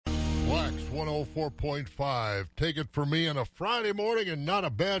104.5. Take it from me on a Friday morning, and not a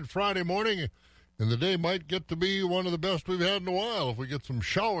bad Friday morning. And the day might get to be one of the best we've had in a while if we get some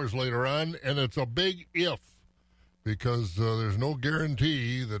showers later on. And it's a big if, because there's no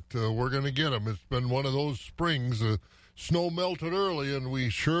guarantee that we're going to get them. It's been one of those springs. Snow melted early, and we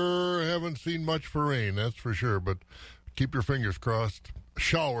sure haven't seen much for rain, that's for sure. But keep your fingers crossed.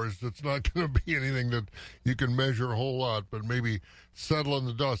 Showers, it's not going to be anything that you can measure a whole lot, but maybe settle in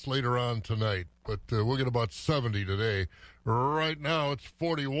the dust later on tonight. But we'll get about 70 today. Right now it's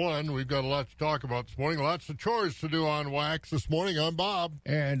 41. We've got a lot to talk about this morning. Lots of chores to do on Wax this morning. I'm Bob.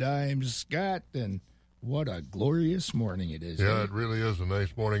 And I'm Scott, and what a glorious morning it is. Yeah, it really is a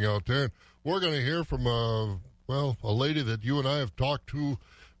nice morning out there. And we're going to hear from, a lady that you and I have talked to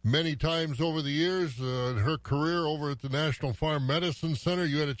many times over the years. Her career over at the National Farm Medicine Center,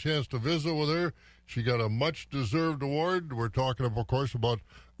 you had a chance to visit with her. She got a much-deserved award. We're talking, of course, about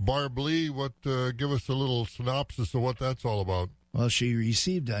Barb Lee. Give us a little synopsis of what that's all about. Well, she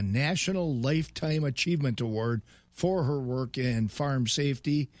received a National Lifetime Achievement Award for her work in farm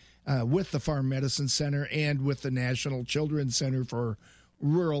safety with the Farm Medicine Center and with the National Children's Center for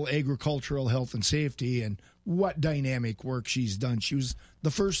Rural Agricultural Health and Safety, and what dynamic work she's done. She was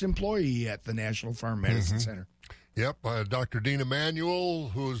the first employee at the National Farm Medicine Center. Yep, Dr. Dean Emanuel,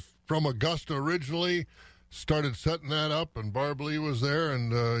 who's from Augusta originally, started setting that up, and Barb Lee was there,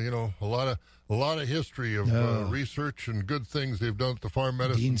 and a lot of history of research and good things they've done at the Farm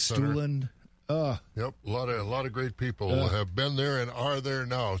Medicine Center. Dean Stuland. Yep, a lot of great people have been there and are there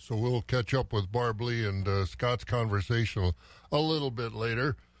now. So we'll catch up with Barb Lee and Scott's conversation a little bit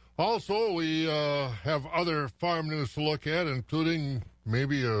later. Also, we have other farm news to look at, including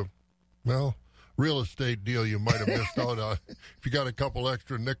maybe a real estate deal you might have missed out on if you got a couple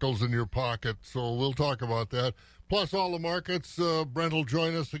extra nickels in your pocket. So we'll talk about that. Plus all the markets. Brent will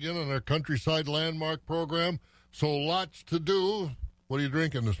join us again on our Countryside Landmark program. So lots to do. What are you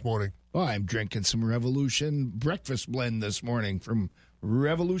drinking this morning? Oh, I'm drinking some Revolution breakfast blend this morning from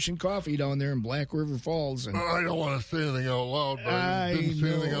Revolution Coffee down there in Black River Falls. And I don't want to say anything out loud, but I didn't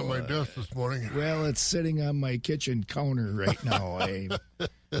see anything on my desk this morning. Well, it's sitting on my kitchen counter right now. I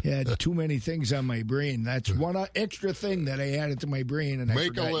had too many things on my brain. That's one extra thing that I added to my brain. And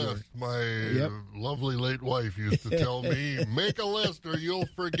make a list. My lovely late wife used to tell me, make a list or you'll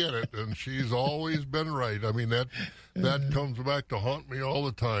forget it. And she's always been right. I mean, that comes back to haunt me all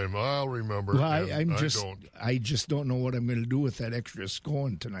the time. I'll remember. Well, I just don't know what I'm going to do with that extra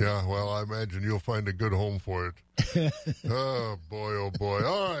scone tonight. Yeah, well, I imagine you'll find a good home for it. Oh, boy.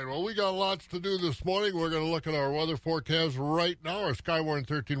 All right, well, we got lots to do this morning. We're going to look at our weather forecast right now. Our Skywarn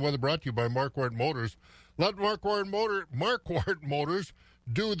 13 weather brought to you by Marquardt Motors. Let Marquardt Motors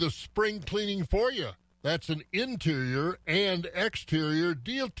do the spring cleaning for you. That's an interior and exterior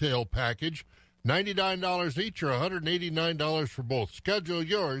detail package. $99 each or $189 for both. Schedule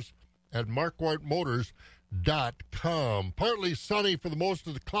yours at marquardtmotors.com. Partly sunny for the most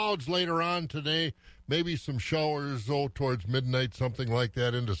of the clouds later on today. Maybe some showers, towards midnight, something like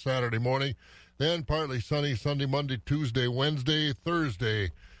that, into Saturday morning. Then partly sunny Sunday, Monday, Tuesday, Wednesday,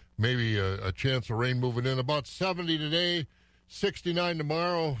 Thursday. Maybe a chance of rain moving in. About 70 today, 69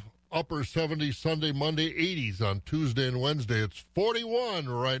 tomorrow, upper 70s Sunday, Monday, 80s on Tuesday and Wednesday. It's 41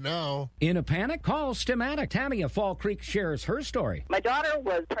 right now. In a panic, call Stematic. Tammy of Fall Creek shares her story. My daughter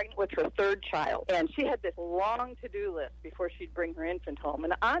was pregnant with her third child, and she had this long to-do list before she'd bring her infant home.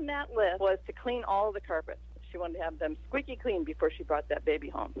 And on that list was to clean all of the carpets. She wanted to have them squeaky clean before she brought that baby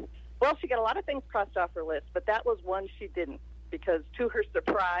home. Well, she got a lot of things crossed off her list, but that was one she didn't, because to her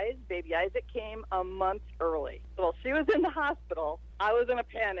surprise, baby Isaac came a month early. While she was in the hospital, I was in a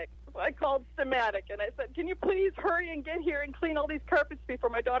panic. I called Stematic, and I said, can you please hurry and get here and clean all these carpets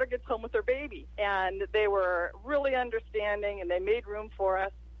before my daughter gets home with her baby? And they were really understanding, and they made room for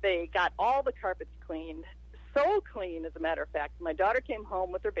us. They got all the carpets cleaned, so clean, as a matter of fact. My daughter came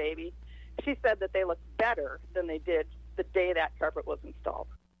home with her baby. She said that they looked better than they did the day that carpet was installed.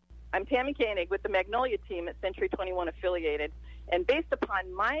 I'm Tammy Koenig with the Magnolia team at Century 21 Affiliated, and based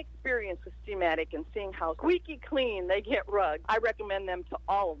upon my experience with Stematic and seeing how squeaky clean they get rugs, I recommend them to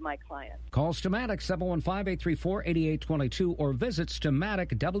all of my clients. Call Stematic 715-834-8822 or visit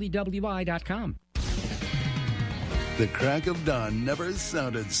StematicWWI.com. The crack of dawn never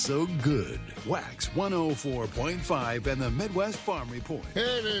sounded so good. Wax 104.5 and the Midwest Farm Report.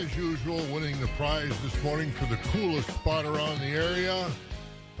 And as usual, winning the prize this morning for the coolest spot around the area,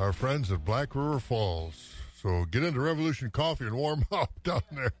 our friends at Black River Falls. So get into Revolution Coffee and warm up down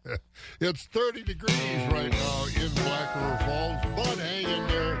there. It's 30 degrees right now in Black River Falls, but hang in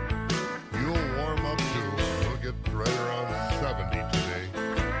there. You'll warm up too. We'll get right around 70 today.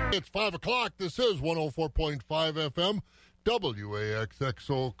 It's 5 o'clock. This is 104.5 FM, WAXX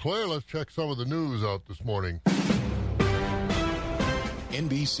Eau Claire. Let's check some of the news out this morning.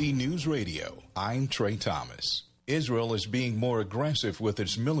 NBC News Radio, I'm Trey Thomas. Israel is being more aggressive with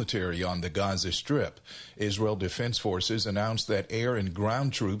its military on the Gaza Strip. Israel Defense Forces announced that air and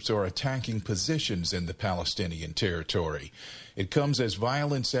ground troops are attacking positions in the Palestinian territory. It comes as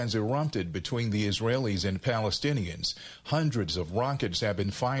violence has erupted between the Israelis and Palestinians. Hundreds of rockets have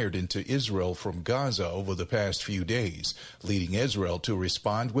been fired into Israel from Gaza over the past few days, leading Israel to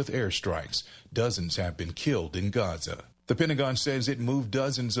respond with airstrikes. Dozens have been killed in Gaza. The Pentagon says it moved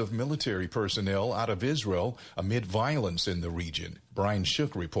dozens of military personnel out of Israel amid violence in the region. Brian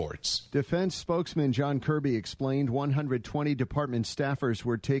Shook reports. Defense spokesman John Kirby explained 120 department staffers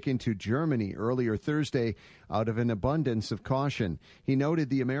were taken to Germany earlier Thursday out of an abundance of caution. He noted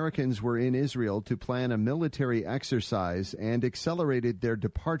the Americans were in Israel to plan a military exercise and accelerated their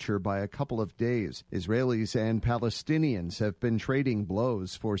departure by a couple of days. Israelis and Palestinians have been trading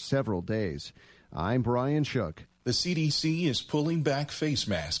blows for several days. I'm Brian Shook. The CDC is pulling back face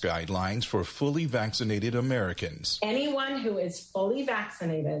mask guidelines for fully vaccinated Americans. Anyone who is fully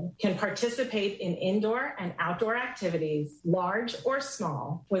vaccinated can participate in indoor and outdoor activities, large or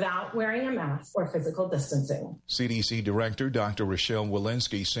small, without wearing a mask or physical distancing. CDC Director Dr. Rochelle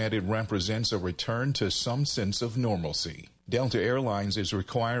Walensky said it represents a return to some sense of normalcy. Delta Airlines is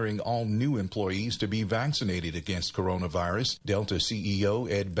requiring all new employees to be vaccinated against coronavirus. Delta CEO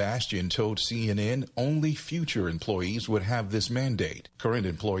Ed Bastian told CNN only future employees would have this mandate. Current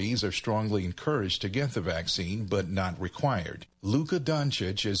employees are strongly encouraged to get the vaccine, but not required. Luka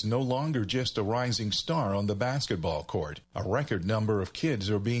Doncic is no longer just a rising star on the basketball court. A record number of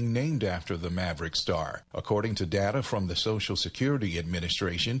kids are being named after the Maverick star. According to data from the Social Security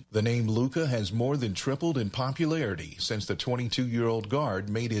Administration, the name Luka has more than tripled in popularity since the 22-year-old guard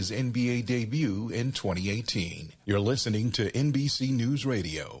made his NBA debut in 2018. You're listening to NBC News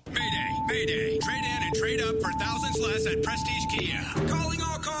Radio. Mayday, mayday. Trade in and trade up for thousands less at Prestige Kia. Calling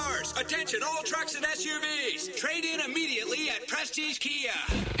all cars. Attention, all trucks and SUVs. Trade in immediately at Prestige Kia.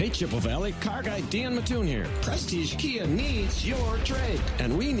 Hey, Chippewa Valley, car guy Dan Mattoon here. Prestige Kia needs your trade,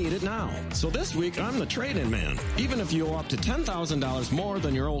 and we need it now. So this week, I'm the trade-in man. Even if you owe up to $10,000 more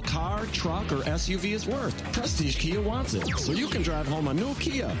than your old car, truck, or SUV is worth, Prestige Kia wants it. So you can drive home a new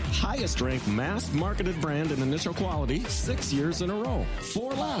Kia, highest-ranked mass-marketed brand in initial quality, 6 years in a row,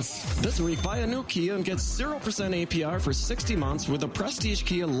 for less. This week, buy a new Kia and get 0% APR for 60 months with a Prestige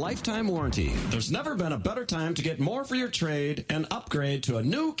Kia lifetime warranty. There's never been a better time to get more for your trade and upgrade to a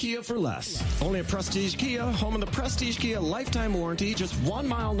new Kia for less. Only a Prestige Kia, home of the Prestige Kia lifetime warranty, just 1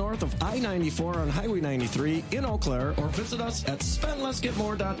 mile north of I-94 on Highway 93 in Eau Claire, or visit us at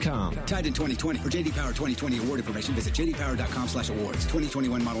spendlessgetmore.com. Tied in 2020. For J.D. Power 2020 award information, visit jdpower.com/awards.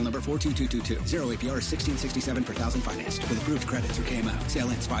 2021 model number 42222. 0 APR is $16.67 per thousand financed with approved credit through KMO. Sale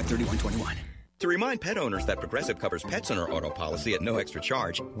ends 5/31/21. To remind pet owners that Progressive covers pets on our auto policy at no extra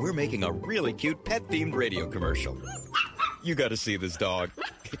charge, we're making a really cute pet-themed radio commercial. You gotta see this dog.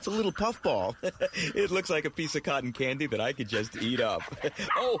 It's a little puffball. It looks like a piece of cotton candy that I could just eat up.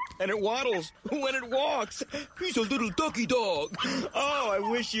 Oh, and it waddles when it walks. He's a little ducky dog. Oh, I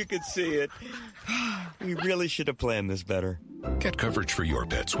wish you could see it. We really should have planned this better. Get coverage for your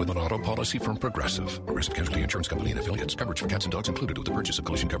pets with an auto policy from Progressive. Progressive Casualty Insurance Company and affiliates. Coverage for cats and dogs included with the purchase of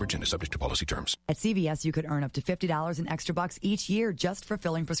collision coverage and is subject to policy terms. At CVS, you could earn up to $50 in extra bucks each year just for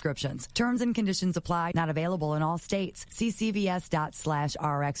filling prescriptions. Terms and conditions apply. Not available in all states. See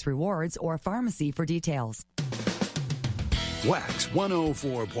CVS./RX rewards or pharmacy for details. Wax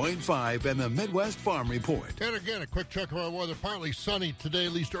 104.5 and the Midwest Farm Report. And again, a quick check of our weather. Partly sunny today,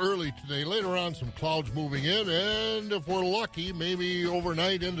 at least early today. Later on, some clouds moving in. And if we're lucky, maybe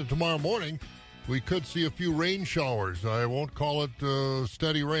overnight into tomorrow morning, we could see a few rain showers. I won't call it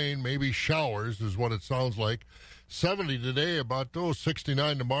steady rain. Maybe showers is what it sounds like. 70 today, about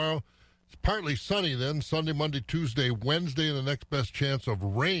 69 tomorrow. It's partly sunny then, Sunday, Monday, Tuesday, Wednesday, and the next best chance of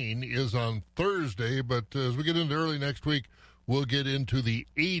rain is on Thursday. But as we get into early next week, we'll get into the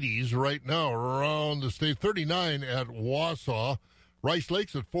 80s right now around the state. 39 at Wausau. Rice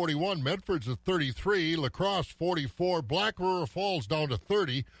Lake's at 41. Medford's at 33. La Crosse, 44. Black River Falls down to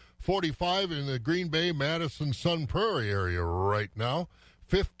 30. 45 in the Green Bay, Madison, Sun Prairie area right now.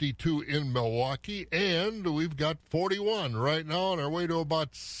 52 in Milwaukee. And we've got 41 right now on our way to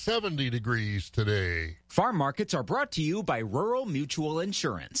about 70 degrees today. Farm markets are brought to you by Rural Mutual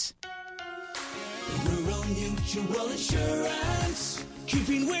Insurance. Rural Mutual Insurance.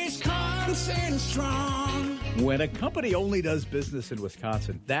 keeping Wisconsin strong. When a company only does business in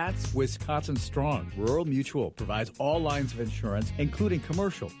Wisconsin, that's Wisconsin Strong. Rural Mutual provides all lines of insurance, including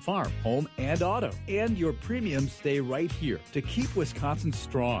commercial, farm, home, and auto. And your premiums stay right here to keep Wisconsin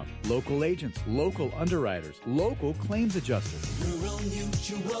strong. Local agents, local underwriters, local claims adjusters. Rural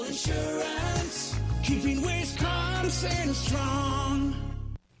Mutual Insurance, keeping Wisconsin strong.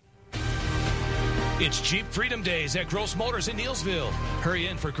 It's Jeep Freedom Days at Gross Motors in Neillsville. Hurry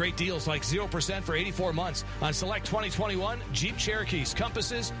in for great deals like 0% for 84 months on select 2021 Jeep Cherokees,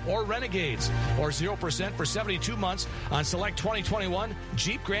 Compasses, or Renegades, or 0% for 72 months on select 2021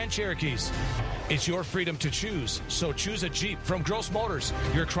 Jeep Grand Cherokees. It's your freedom to choose, so choose a Jeep from Gross Motors,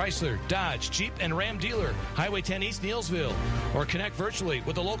 your Chrysler, Dodge, Jeep, and Ram dealer, Highway 10 East Neillsville, or connect virtually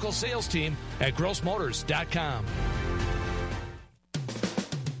with the local sales team at grossmotors.com.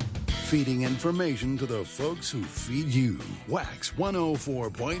 Feeding information to the folks who feed you. Wax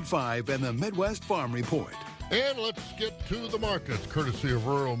 104.5 and the Midwest Farm Report. And let's get to the markets, courtesy of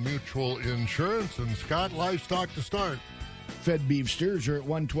Rural Mutual Insurance. And Scott, livestock to start. Fed beef steers are at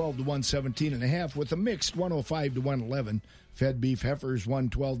 112 to 117.5 with a mixed 105 to 111. Fed beef heifers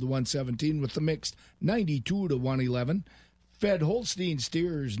 112 to 117 with the mixed 92 to 111. Fed Holstein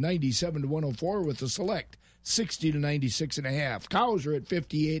steers 97 to 104 with the select 60 to 96.5. Cows are at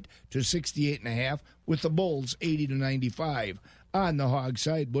 58 to 68.5 with the bulls 80 to 95. On the hog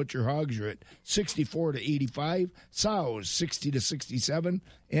side, butcher hogs are at 64 to 85, sows 60 to 67,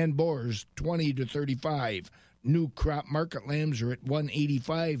 and boars 20 to 35. New crop market lambs are at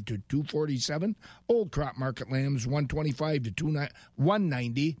 185 to 247. Old crop market lambs 125 to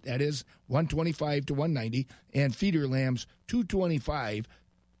 190. That is 125 to 190, and feeder lambs 225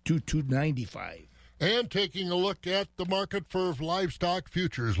 to 295. And taking a look at the market for livestock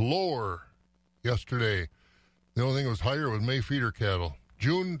futures, lower yesterday. The only thing that was higher was May feeder cattle.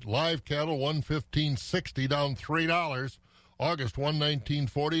 June live cattle $115.60, down $3. August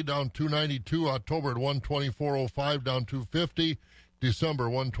 $119.40, down $2.92. October at $124.05, down $2.50. December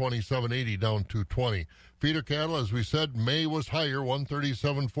 $127.80, down $2.20. Feeder cattle, as we said, May was higher,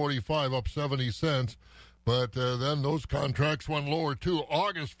 $137.45, up 70 cents. But then those contracts went lower, too.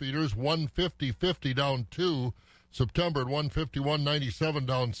 August feeders, $150.50, down 2. September at $151.97,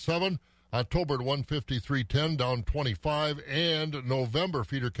 down 7. October at $153.10, down 25. And November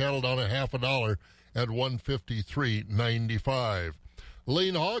feeder cattle down $0.50 at $153.95.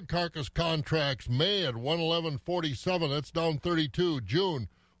 Lean hog carcass contracts, May at $111.47, that's down 32. June,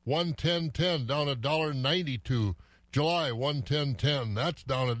 $110.10, down $1.92. July, $110.10, that's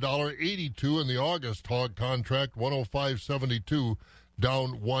down $1.82, and the August hog contract, $105.72,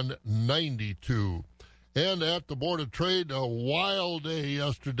 down $192. And at the Board of Trade, a wild day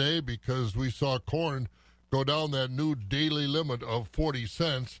yesterday because we saw corn go down that new daily limit of 40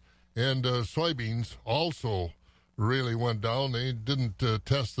 cents, and soybeans also really went down. They didn't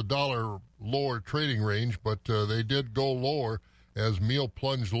test the dollar lower trading range, but they did go lower as meal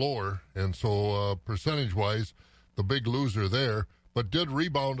plunged lower, and so percentage-wise, the big loser there, but did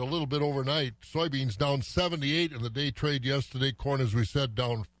rebound a little bit overnight. Soybeans down 78 in the day trade yesterday. Corn, as we said,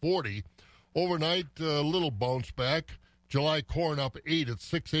 down 40. Overnight, a little bounce back. July corn up 8 at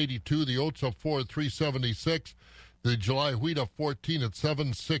 682. The oats up 4 at 376. The July wheat up 14 at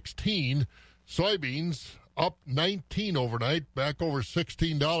 716. Soybeans up 19 overnight, back over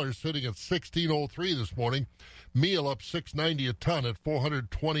 $16, sitting at $16.03 this morning. Meal up $6.90 a ton at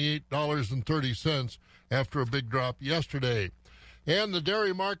 $428.30 after a big drop yesterday. And the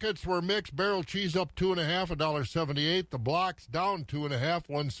dairy markets were mixed. Barrel cheese up 2.5, $1.78. The blocks down 2.5,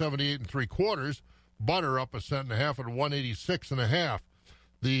 $1.78 3/4. Butter up 1.5 cents at $1.86.5.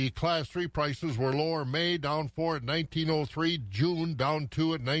 The Class 3 prices were lower. May down 4 at $19.03. June down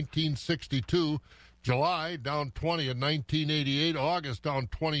 2 at $19.62. July down 20 at $19.88. August down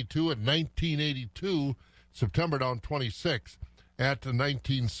 22 at $19.82. September down 26 at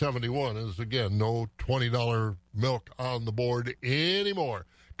 $19.71. As again, no $20 milk on the board anymore.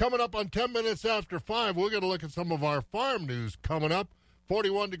 Coming up on 10 minutes after 5, we're going to look at some of our farm news coming up.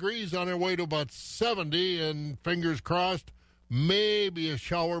 41 degrees on our way to about 70, and fingers crossed, maybe a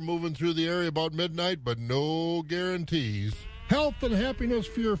shower moving through the area about midnight, but no guarantees. Health and happiness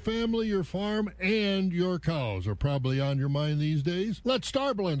for your family, your farm, and your cows are probably on your mind these days. Let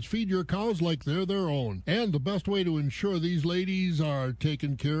Star Blends feed your cows like they're their own. And the best way to ensure these ladies are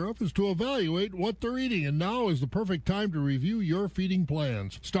taken care of is to evaluate what they're eating. And now is the perfect time to review your feeding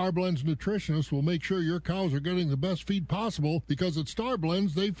plans. Star Blends nutritionists will make sure your cows are getting the best feed possible, because at Star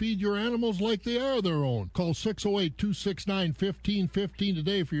Blends, they feed your animals like they are their own. Call 608-269-1515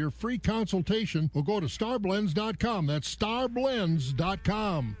 today for your free consultation, or go to starblends.com. That's Starblends.com.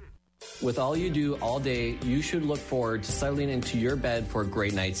 SoundWinds.com. With all you do all day, you should look forward to settling into your bed for a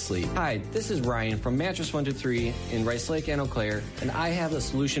great night's sleep. Hi, this is Ryan from Mattress 123 in Rice Lake and Eau Claire, and I have a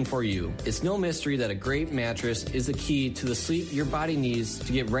solution for you. It's no mystery that a great mattress is the key to the sleep your body needs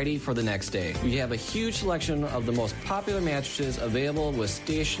to get ready for the next day. We have a huge selection of the most popular mattresses available with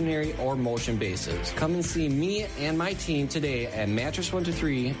stationary or motion bases. Come and see me and my team today at Mattress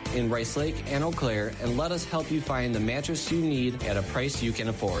 123 in Rice Lake and Eau Claire, and let us help you find the mattress you need at a price you can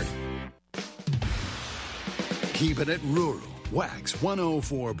afford. Keeping it rural. Wax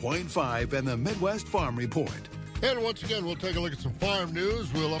 104.5 and the Midwest Farm Report. And once again, we'll take a look at some farm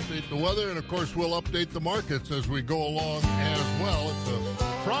news. We'll update the weather, and of course, we'll update the markets as we go along as well. It's a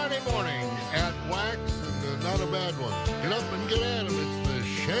Friday morning at Wax, and not a bad one. Get up and get at 'em. It's the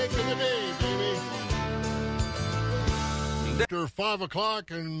shank of the day, baby. After 5 o'clock,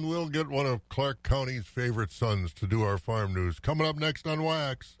 and we'll get one of Clark County's favorite sons to do our farm news. Coming up next on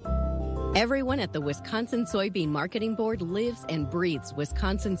Wax. Everyone at the Wisconsin Soybean Marketing Board lives and breathes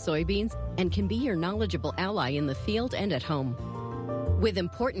Wisconsin soybeans and can be your knowledgeable ally in the field and at home. With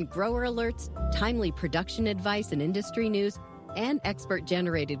important grower alerts, timely production advice and industry news, and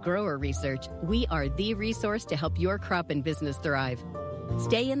expert-generated grower research, we are the resource to help your crop and business thrive.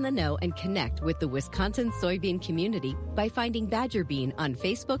 Stay in the know and connect with the Wisconsin soybean community by finding Badger Bean on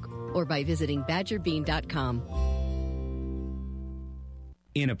Facebook or by visiting badgerbean.com.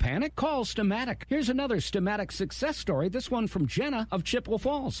 In a panic? Call Stamatic. Here's another Stamatic success story, this one from Jenna of Chippewa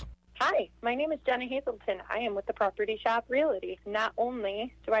Falls. Hi, my name is Jenna Hazelton. I am with the Property Shop Realty. Not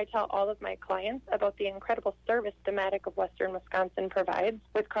only do I tell all of my clients about the incredible service Stamatic of Western Wisconsin provides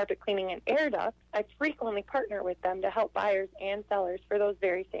with carpet cleaning and air ducts, I frequently partner with them to help buyers and sellers for those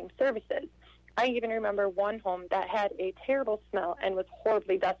very same services. I even remember one home that had a terrible smell and was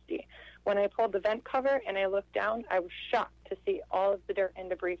horribly dusty. When I pulled the vent cover and I looked down, I was shocked to see all of the dirt and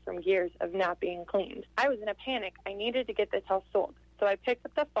debris from years of not being cleaned. I was in a panic. I needed to get this house sold. So I picked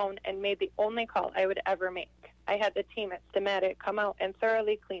up the phone and made the only call I would ever make. I had the team at Stamatic come out and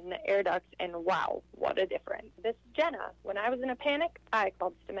thoroughly clean the air ducts, and wow, what a difference. This is Jenna. When I was in a panic, I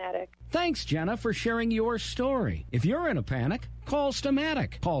called Stamatic. Thanks, Jenna, for sharing your story. If you're in a panic, call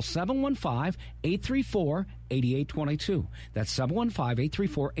Stamatic. Call 715-834-8822. That's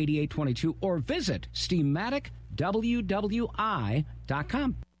 715-834-8822, or visit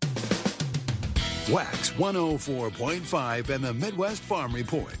StematicWWI.com. Wax 104.5 and the Midwest Farm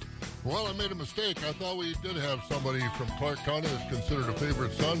Report. Well, I made a mistake. I thought we did have somebody from Clark County that's considered a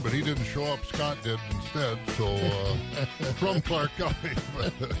favorite son, but he didn't show up. Scott did instead, so from Clark County.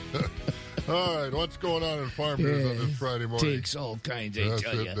 All right, what's going on in farm news on this Friday morning? Takes all kinds, I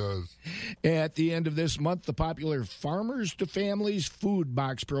tell you. Yes, it does. At the end of this month, the popular Farmers to Families Food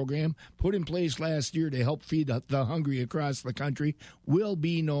Box program, put in place last year to help feed the hungry across the country, will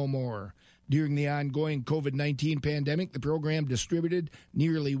be no more. During the ongoing COVID-19 pandemic, the program distributed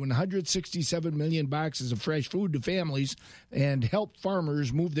nearly 167 million boxes of fresh food to families and helped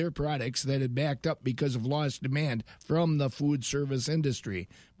farmers move their products that had backed up because of lost demand from the food service industry.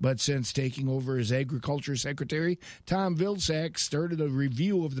 But since taking over as Agriculture Secretary, Tom Vilsack started a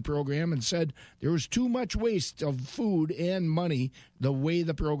review of the program and said there was too much waste of food and money the way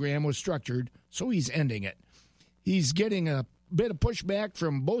the program was structured, so he's ending it. He's getting a bit of pushback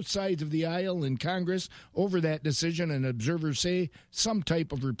from both sides of the aisle in Congress over that decision, and observers say some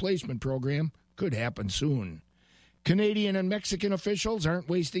type of replacement program could happen soon. Canadian and Mexican officials aren't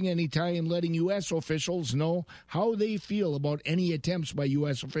wasting any time letting U.S. officials know how they feel about any attempts by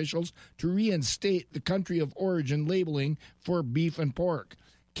U.S. officials to reinstate the country of origin labeling for beef and pork.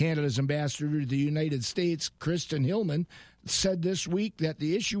 Canada's ambassador to the United States, Kristen Hillman, said this week that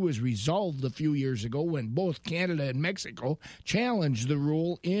the issue was resolved a few years ago when both Canada and Mexico challenged the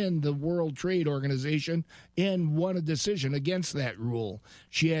rule in the World Trade Organization and won a decision against that rule.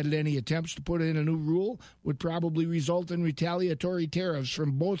 She added any attempts to put in a new rule would probably result in retaliatory tariffs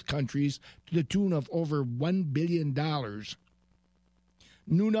from both countries to the tune of over $1 billion.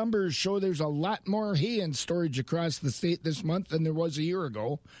 New numbers show there's a lot more hay in storage across the state this month than there was a year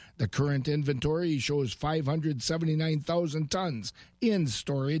ago. The current inventory shows 579,000 tons in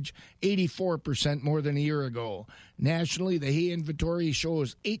storage, 84% more than a year ago. Nationally, the hay inventory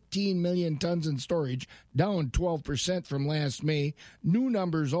shows 18 million tons in storage, down 12% from last May. New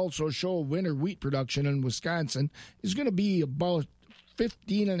numbers also show winter wheat production in Wisconsin is going to be about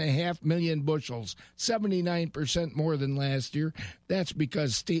 15.5 million bushels, 79% more than last year. That's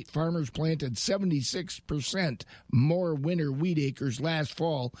because state farmers planted 76% more winter wheat acres last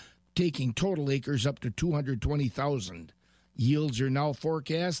fall, taking total acres up to 220,000. Yields are now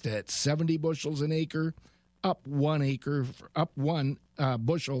forecast at 70 bushels an acre, up 1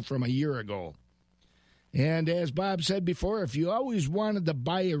 bushel from a year ago. And as Bob said before, if you always wanted to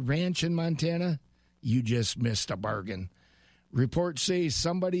buy a ranch in Montana, you just missed a bargain. Reports say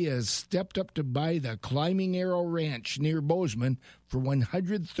somebody has stepped up to buy the Climbing Arrow Ranch near Bozeman for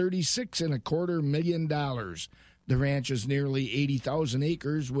 $136.25 million. The ranch is nearly 80,000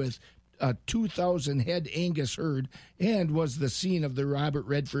 acres with a 2,000-head Angus herd and was the scene of the Robert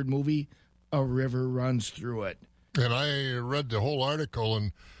Redford movie, A River Runs Through It. And I read the whole article,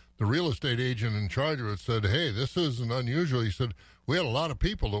 and the real estate agent in charge of it said, hey, this isn't unusual. He said, we had a lot of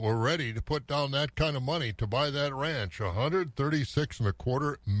people that were ready to put down that kind of money to buy that ranch,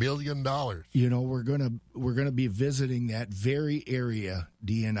 $136.25 million. You know, we're gonna be visiting that very area,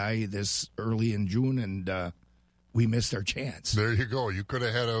 Dee and I, this early in June, and we missed our chance. There you go. You could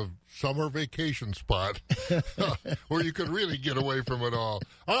have had a summer vacation spot where you could really get away from it all.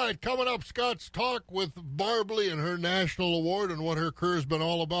 All right, coming up, Scott's Talk with Barb Lee and her national award and what her career has been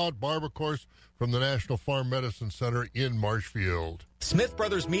all about. Barb, of course, from the National Farm Medicine Center in Marshfield. Smith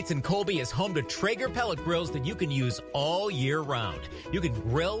Brothers Meats in Colby is home to Traeger pellet grills that you can use all year round. You can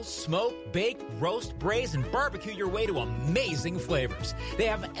grill, smoke, bake, roast, braise, and barbecue your way to amazing flavors. They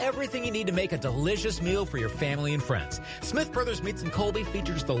have everything you need to make a delicious meal for your family and friends. Smith Brothers Meats in Colby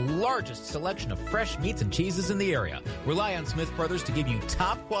features the largest selection of fresh meats and cheeses in the area. Rely on Smith Brothers to give you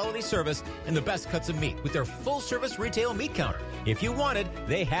top quality service and the best cuts of meat with their full service retail meat counter. If you want it,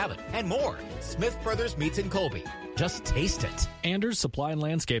 they have it, and more. Smith Brothers Meats in Colby. Just taste it. Anders Supply and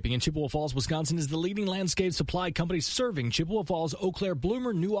Landscaping in Chippewa Falls, Wisconsin is the leading landscape supply company serving Chippewa Falls, Eau Claire,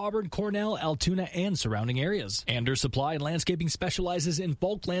 Bloomer, New Auburn, Cornell, Altoona, and surrounding areas. Anders Supply and Landscaping specializes in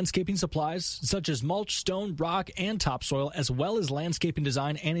bulk landscaping supplies such as mulch, stone, rock, and topsoil, as well as landscaping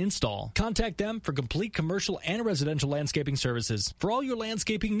design and install. Contact them for complete commercial and residential landscaping services. For all your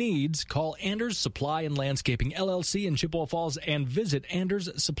landscaping needs, call Anders Supply and Landscaping, LLC in Chippewa Falls and visit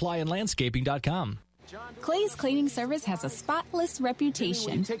AndersSupplyandLandscaping.com. Clay's Cleaning Service has a spotless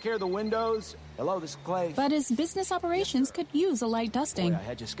reputation. You take care of the windows. Hello, this is Clay. But his business operations could use a light dusting. Boy, I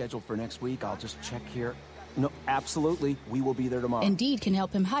had you scheduled for next week. I'll just check here. No, absolutely. We will be there tomorrow. Indeed can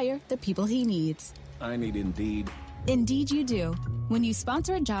help him hire the people he needs. I need Indeed. Indeed you do. When you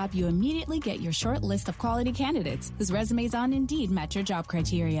sponsor a job, you immediately get your short list of quality candidates whose resumes on Indeed match your job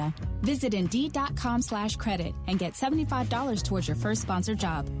criteria. Visit Indeed.com/credit and get $75 towards your first sponsored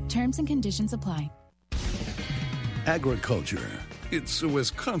job. Terms and conditions apply. Agriculture. It's a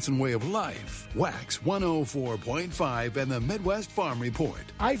Wisconsin way of life. Wax 104.5 and the Midwest Farm Report.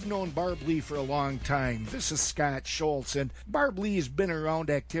 I've known Barb Lee for a long time. This is Scott Schultz, and Barb Lee has been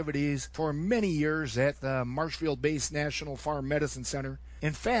around activities for many years at the Marshfield-based National Farm Medicine Center.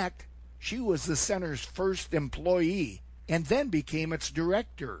 In fact, she was the center's first employee and then became its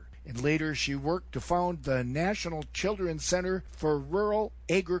director. And later she worked to found the National Children's Center for Rural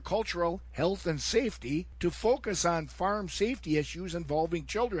Agricultural Health and Safety to focus on farm safety issues involving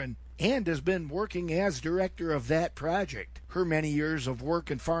children, and has been working as director of that project. Her many years of work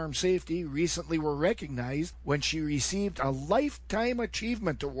in farm safety recently were recognized when she received a Lifetime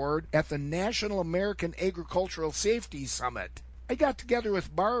Achievement Award at the National American Agricultural Safety Summit. I got together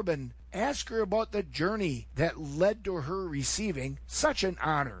with Barb and asked her about the journey that led to her receiving such an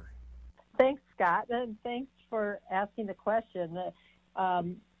honor. Thanks, Scott, and thanks for asking the question.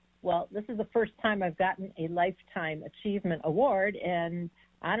 Well, this is the first time I've gotten a Lifetime Achievement Award, and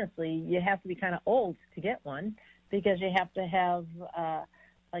honestly, you have to be kind of old to get one because you have to have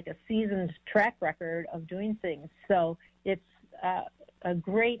like a seasoned track record of doing things. So it's a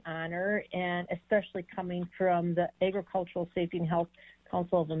great honor, and especially coming from the Agricultural Safety and Health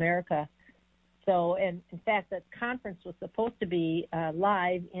Council of America. So, and in fact, the conference was supposed to be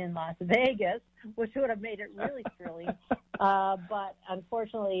live in Las Vegas, which would have made it really thrilling. But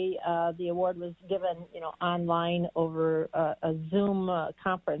unfortunately, the award was given, online over a Zoom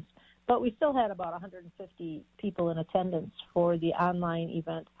conference. But we still had about 150 people in attendance for the online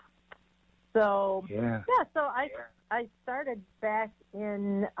event. So, so I started back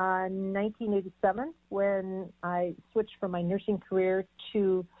in 1987 when I switched from my nursing career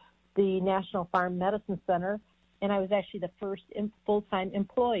to the National Farm Medicine Center, and I was actually the first full-time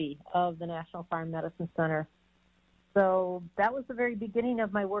employee of the National Farm Medicine Center. So that was the very beginning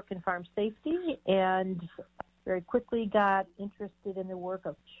of my work in farm safety, and very quickly got interested in the work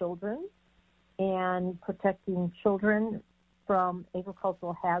of children and protecting children from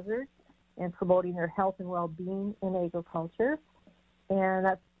agricultural hazards and promoting their health and well-being in agriculture. And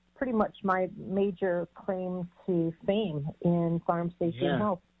that's pretty much my major claim to fame in farm safety and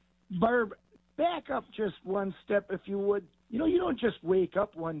health. Barb, back up just one step, if you would. You don't just wake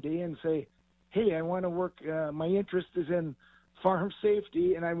up one day and say, hey, I want to work, my interest is in farm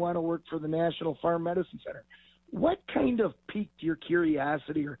safety, and I want to work for the National Farm Medicine Center. What kind of piqued your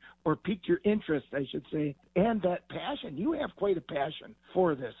curiosity or piqued your interest, I should say, and that passion? You have quite a passion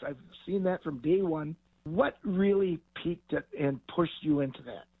for this. I've seen that from day one. What really piqued it and pushed you into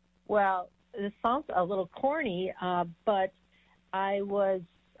that? Well, this sounds a little corny, but I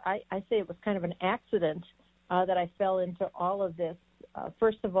say it was kind of an accident that I fell into all of this.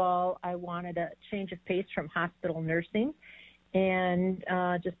 First of all, I wanted a change of pace from hospital nursing and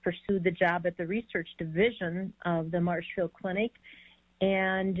just pursued the job at the research division of the Marshfield Clinic.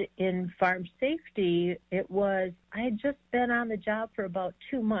 And in farm safety, I had just been on the job for about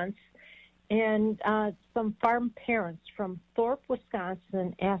 2 months, and some farm parents from Thorpe,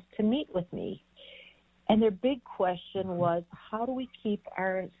 Wisconsin asked to meet with me. And their big question was, how do we keep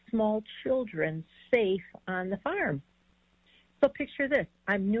our small children safe on the farm? So picture this.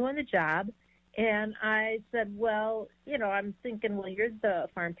 I'm new on the job, and I said, well, I'm thinking, well, you're the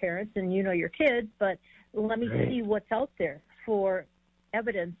farm parents and you know your kids, but let me see what's out there for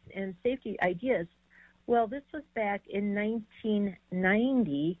evidence and safety ideas. Well, this was back in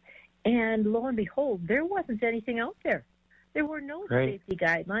 1990, and lo and behold, there wasn't anything out there. There were no safety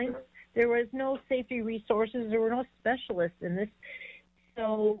guidelines. There was no safety resources. There were no specialists in this.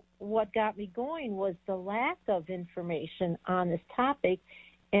 So what got me going was the lack of information on this topic,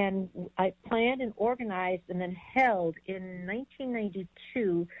 and I planned and organized and then held in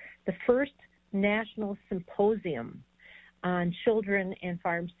 1992 the first national symposium on children and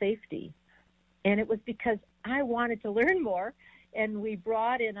farm safety. And it was because I wanted to learn more, and we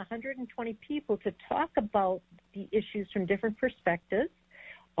brought in 120 people to talk about the issues from different perspectives.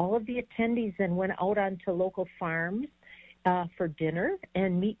 All of the attendees then went out onto local farms for dinner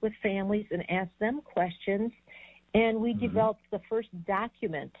and meet with families and ask them questions. And we developed the first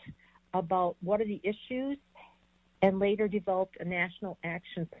document about what are the issues, and later developed a national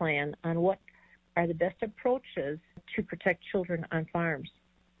action plan on what are the best approaches to protect children on farms.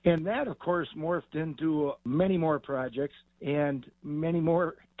 And that, of course, morphed into many more projects and many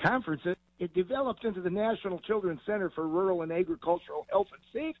more conferences. It developed into the National Children's Center for Rural and Agricultural Health and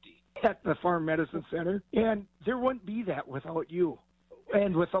Safety at the Farm Medicine Center. And there wouldn't be that without you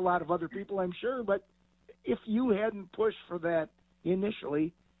and with a lot of other people, I'm sure. But if you hadn't pushed for that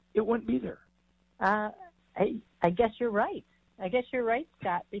initially, it wouldn't be there. I guess you're right. I guess you're right,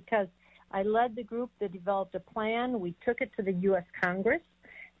 Scott, because I led the group that developed a plan. We took it to the U.S. Congress.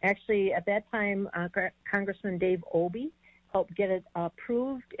 Actually, at that time, Congressman Dave Obey helped get it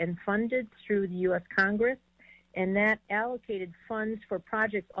approved and funded through the U.S. Congress, and that allocated funds for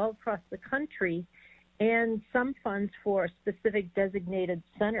projects all across the country and some funds for a specific designated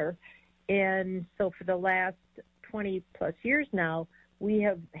center. And so for the last 20-plus years now, we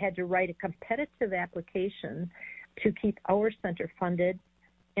have had to write a competitive application to keep our center funded.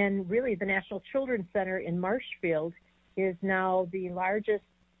 And really, the National Children's Center in Marshfield is now the largest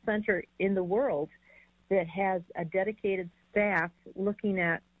center in the world that has a dedicated staff looking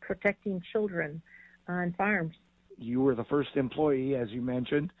at protecting children on farms. You were the first employee, as you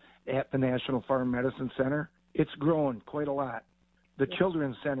mentioned, at the National Farm Medicine Center. It's grown quite a lot. The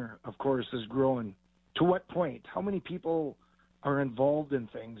Children's Center, of course, is growing. To what point? How many people are involved in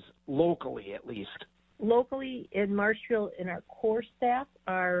things, locally at least? Locally in Marshfield, in our core staff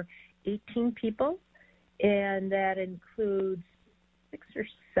are 18 people, and that includes 6 or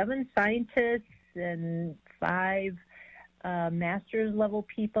 7 scientists and 5 master's level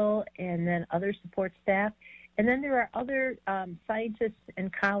people, and then other support staff. And then there are other scientists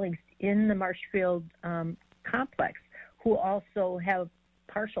and colleagues in the Marshfield complex who also have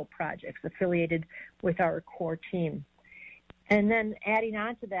partial projects affiliated with our core team. And then adding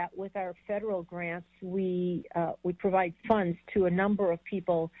on to that, with our federal grants, we provide funds to a number of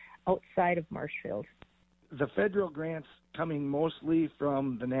people outside of Marshfield. The federal grants coming mostly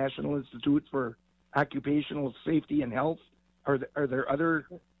from the National Institute for Occupational Safety and Health. Are there other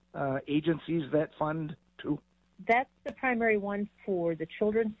agencies that fund too? That's the primary one for the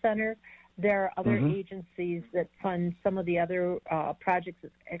Children's Center. There are other agencies that fund some of the other projects,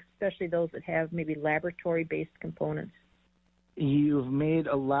 especially those that have maybe laboratory-based components. You've made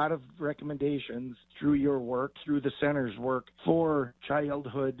a lot of recommendations through your work, through the center's work, for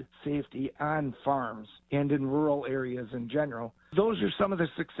childhood safety on farms and in rural areas in general. Those are some of the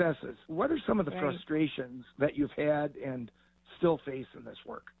successes. What are some of the frustrations that you've had and still face in this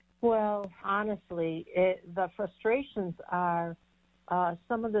work? Well, honestly, the frustrations are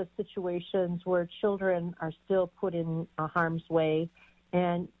some of the situations where children are still put in harm's way.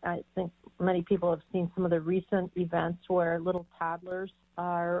 And I think many people have seen some of the recent events where little toddlers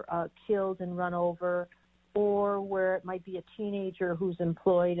are killed and run over, or where it might be a teenager who's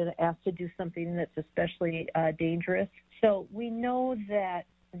employed and asked to do something that's especially dangerous. So we know that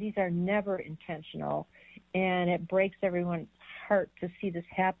these are never intentional, and it breaks everyone's heart to see this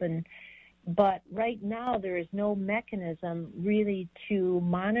happen. But right now there is no mechanism really to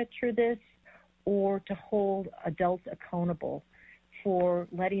monitor this or to hold adults accountable for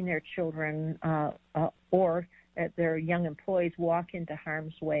letting their children or their young employees walk into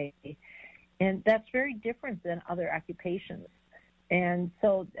harm's way. And that's very different than other occupations. And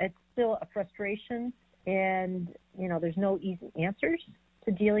so it's still a frustration, and, there's no easy answers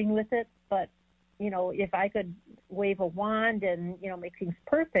to dealing with it. But, if I could wave a wand and, make things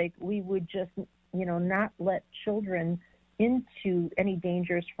perfect, we would just, not let children into any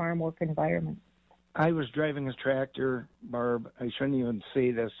dangerous farm work environment. I was driving a tractor, Barb, I shouldn't even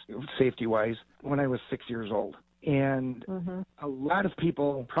say this safety-wise, when I was 6 years old. And a lot of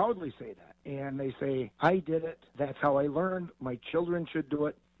people proudly say that. And they say, I did it. That's how I learned. My children should do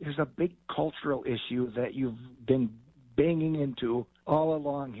it. There's a big cultural issue that you've been banging into all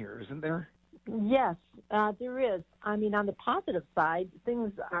along here, isn't there? Yes, there is. I mean, on the positive side,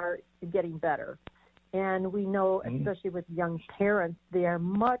 things are getting better. And we know, especially with young parents, they are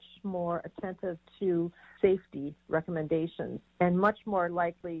much more attentive to safety recommendations and much more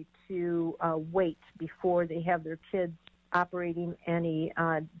likely to wait before they have their kids operating any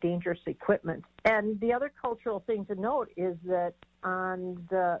dangerous equipment. And the other cultural thing to note is that on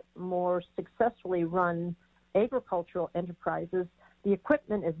the more successfully run agricultural enterprises, the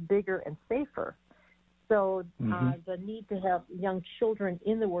equipment is bigger and safer. So the need to have young children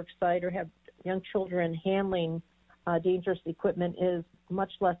in the work site or have young children handling dangerous equipment is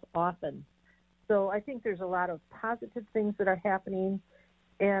much less often. So I think there's a lot of positive things that are happening.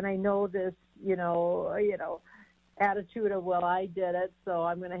 And I know this, attitude of, well, I did it, so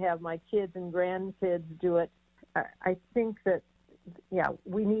I'm going to have my kids and grandkids do it. I think that,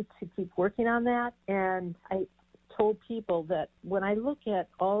 we need to keep working on that. And I told people that when I look at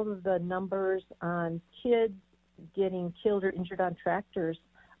all of the numbers on kids getting killed or injured on tractors,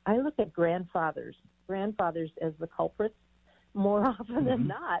 I look at grandfathers as the culprits more often than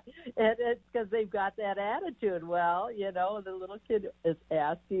not. And it's because they've got that attitude. Well, the little kid is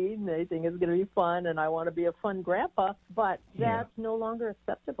asking, they think it's going to be fun, and I want to be a fun grandpa, but that's no longer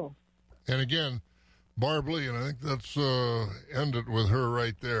acceptable. And again, Barb Lee, and I think that's end it with her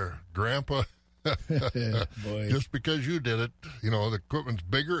right there. Grandpa, Boy. Just because you did it, the equipment's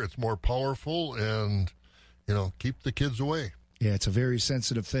bigger, it's more powerful, and, keep the kids away. Yeah, it's a very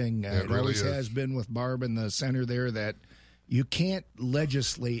sensitive thing. It really always is. has been with Barb in the center there, that you can't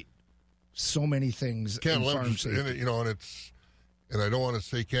legislate so many things in farm safety. And I don't want to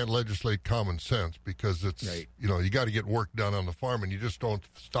say can't legislate common sense, because it's, you got to get work done on the farm, and you just don't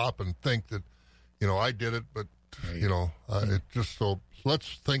stop and think that, I did it, but, it just so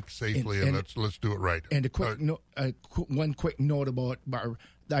let's think safely and let's do it right. And one quick note about Barb.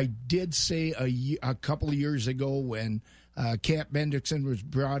 I did say a couple of years ago when Camp Bendixson was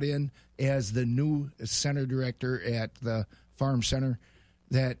brought in as the new center director at the farm center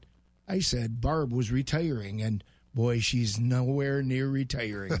that I said Barb was retiring, and boy, she's nowhere near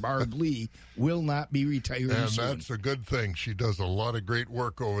retiring. Barb Lee will not be retiring soon. And that's a good thing. She does a lot of great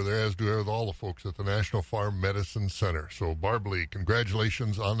work over there, as do all the folks at the National Farm Medicine Center. So, Barb Lee,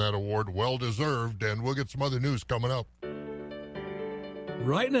 congratulations on that award. Well deserved, and we'll get some other news coming up.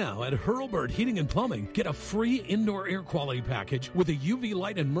 Right now at Hurlburt Heating and Plumbing, get a free indoor air quality package with a UV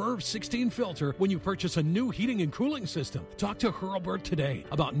light and MERV 16 filter when you purchase a new heating and cooling system. Talk to Hurlburt today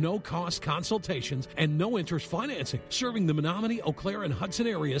about no-cost consultations and no-interest financing, serving the Menominee, Eau Claire, and Hudson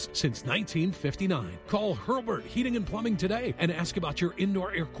areas since 1959. Call Hurlburt Heating and Plumbing today and ask about your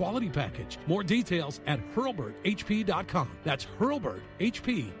indoor air quality package. More details at hurlburthp.com. That's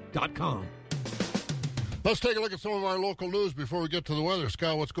hurlburthp.com. Let's take a look at some of our local news before we get to the weather.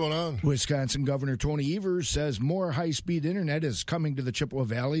 Scott, what's going on? Wisconsin Governor Tony Evers says more high-speed internet is coming to the Chippewa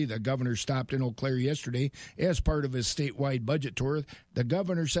Valley. The governor stopped in Eau Claire yesterday as part of his statewide budget tour. The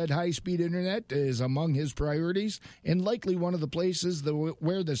governor said high-speed internet is among his priorities and likely one of the places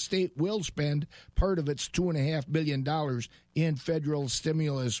where the state will spend part of its $2.5 billion in federal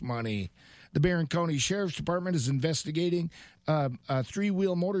stimulus money. The Barron County Sheriff's Department is investigating a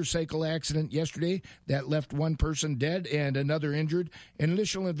three-wheel motorcycle accident yesterday that left one person dead and another injured. An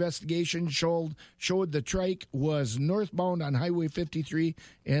initial investigation showed the trike was northbound on Highway 53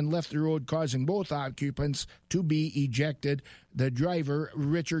 and left the road, causing both occupants to be ejected. The driver,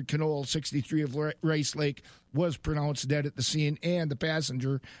 Richard Knoll, 63 of Rice Lake, was pronounced dead at the scene, and the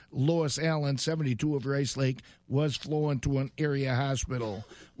passenger, Lois Allen, 72 of Rice Lake, was flown to an area hospital.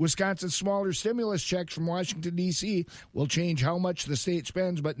 Wisconsin's smaller stimulus checks from Washington, D.C. will change how much the state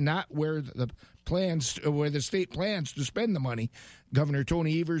spends, but not where the state plans to spend the money. Governor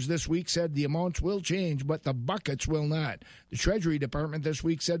Tony Evers this week said the amounts will change, but the buckets will not. The Treasury Department this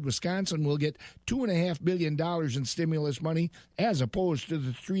week said Wisconsin will get $2.5 billion in stimulus money as opposed to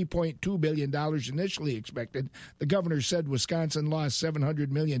the $3.2 billion initially expected. The governor said Wisconsin lost $700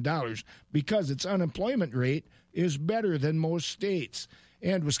 million because its unemployment rate is better than most states.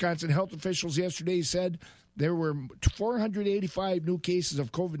 And Wisconsin health officials yesterday said there were 485 new cases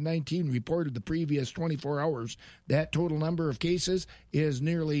of COVID-19 reported the previous 24 hours. That total number of cases is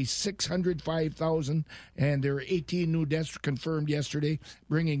nearly 605,000, and there were 18 new deaths confirmed yesterday,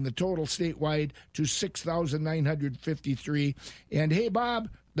 bringing the total statewide to 6,953. And hey, Bob,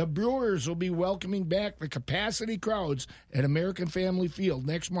 the Brewers will be welcoming back the capacity crowds at American Family Field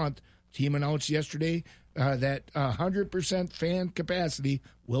next month. Team announced yesterday that 100% fan capacity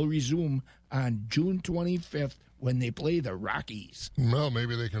will resume on June 25th when they play the Rockies. Well,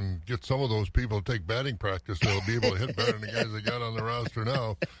 maybe they can get some of those people to take batting practice. They'll be able to hit better than the guys they got on the roster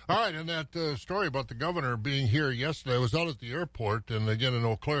now. All right, and that story about the governor being here yesterday, I was out at the airport, and again in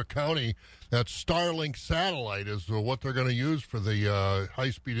Eau Claire County, that Starlink satellite is what they're going to use for the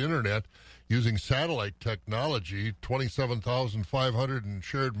high-speed internet using satellite technology, $27,500 in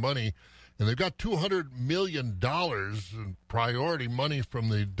shared money. And they've got $200 million in priority money from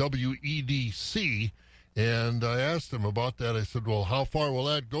the WEDC. And I asked him about that. I said, well, how far will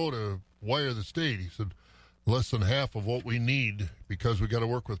that go to wire the state? He said, less than half of what we need because we got to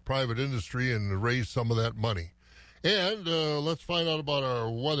work with private industry and raise some of that money. And let's find out about our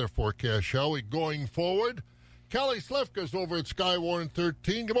weather forecast, shall we, going forward. Kelly Slifka's over at Skywarn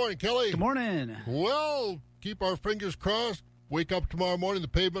 13. Good morning, Kelly. Good morning. Well, keep our fingers crossed. Wake up tomorrow morning, the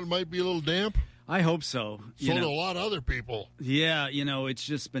pavement might be a little damp. I hope so. So do a lot of other people. Yeah, it's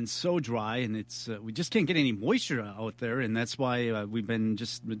just been so dry, and it's we just can't get any moisture out there, and that's why we've been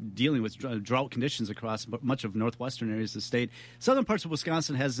just dealing with drought conditions across much of northwestern areas of the state. Southern parts of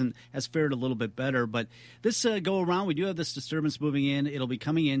Wisconsin has fared a little bit better, but this go around, we do have this disturbance moving in. It'll be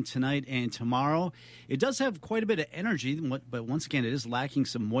coming in tonight and tomorrow. It does have quite a bit of energy, but once again, it is lacking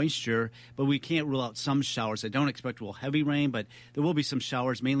some moisture, but we can't rule out some showers. I don't expect real heavy rain, but there will be some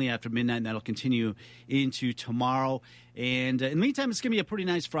showers, mainly after midnight, and that'll continue into tomorrow. And in the meantime, it's going to be a pretty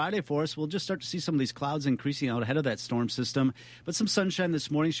nice Friday for us. We'll just start to see some of these clouds increasing out ahead of that storm system. But some sunshine this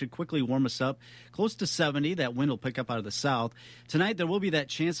morning should quickly warm us up. Close to 70. That wind will pick up out of the south. Tonight, there will be that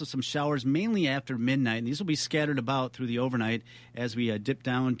chance of some showers, mainly after midnight. And these will be scattered about through the overnight as we dip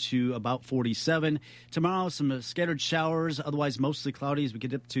down to about 47. Tomorrow, some scattered showers, otherwise mostly cloudy as we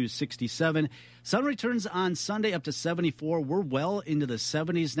get up to 67. Sun returns on Sunday up to 74. We're well into the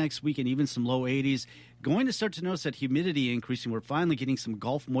 70s next week and even some low 80s. Going to start to notice that humidity increasing. We're finally getting some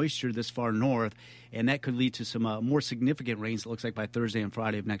Gulf moisture this far north, and that could lead to some more significant rains, it looks like, by Thursday and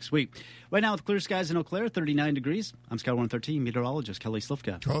Friday of next week. Right now, with clear skies in Eau Claire, 39 degrees. I'm Sky 113 meteorologist Kelly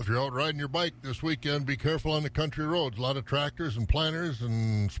Slifka. Well, if you're out riding your bike this weekend, be careful on the country roads. A lot of tractors and planters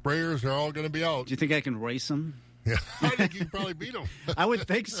and sprayers are all going to be out. Do you think I can race them? Yeah, I think you can probably beat them. I would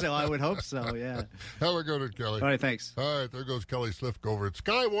think so. I would hope so, yeah. Have a good one, Kelly. All right, thanks. All right, there goes Kelly Slifka over at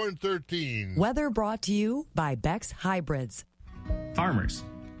Skywarn 13. Weather brought to you by Beck's Hybrids. Farmers,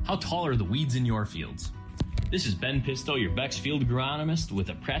 how tall are the weeds in your fields? This is Ben Pisto, your Beck's field agronomist,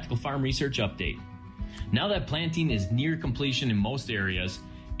 with a practical farm research update. Now that planting is near completion in most areas,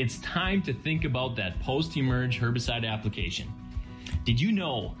 it's time to think about that post-emerge herbicide application. Did you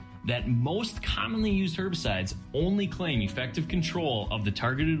know that most commonly used herbicides only claim effective control of the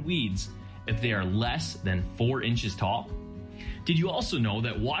targeted weeds if they are less than 4 inches tall? Did you also know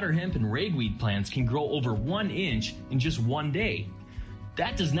that water hemp and ragweed plants can grow over 1 inch in just 1 day?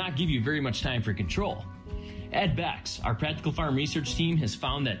 That does not give you very much time for control. At Beck's, our practical farm research team has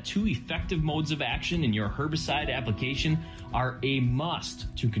found that 2 effective modes of action in your herbicide application are a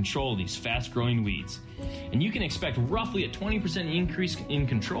must to control these fast-growing weeds. And you can expect roughly a 20% increase in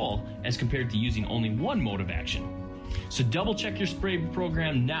control as compared to using only 1 mode of action. So double-check your spray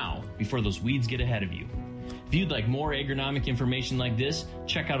program now before those weeds get ahead of you. If you'd like more agronomic information like this,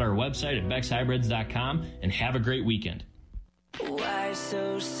 check out our website at beckshybrids.com and have a great weekend. Why why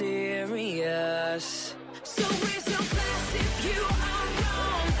so serious? So raise your glass if you are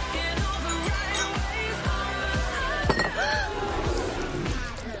wrong in all the right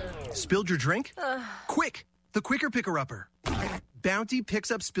ways. Spilled your drink? Quick! The Quicker Picker-Upper. Bounty picks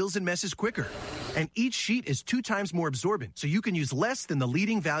up spills and messes quicker. And each sheet is 2 times more absorbent, so you can use less than the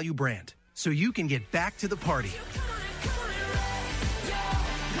leading value brand. So you can get back to the party.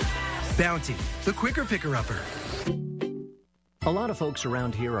 Bounty, the Quicker Picker-Upper. A lot of folks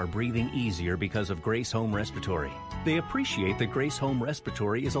around here are breathing easier because of Grace Home Respiratory. They appreciate that Grace Home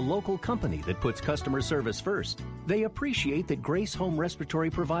Respiratory is a local company that puts customer service first. They appreciate that Grace Home Respiratory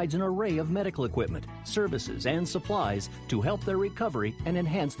provides an array of medical equipment, services, and supplies to help their recovery and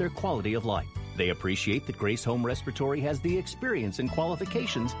enhance their quality of life. They appreciate that Grace Home Respiratory has the experience and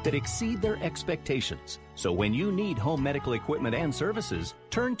qualifications that exceed their expectations. So when you need home medical equipment and services,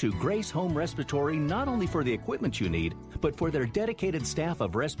 turn to Grace Home Respiratory not only for the equipment you need, but for their dedicated staff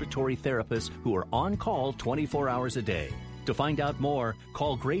of respiratory therapists who are on call 24 hours a day. To find out more,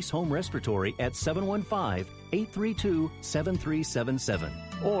 call Grace Home Respiratory at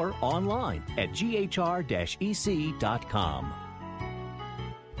 715-832-7377 or online at ghr-ec.com.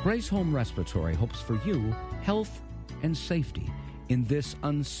 Grace Home Respiratory hopes for you health and safety in this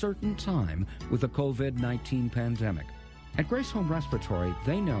uncertain time with the COVID-19 pandemic. At Grace Home Respiratory,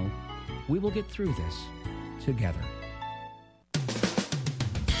 they know we will get through this together.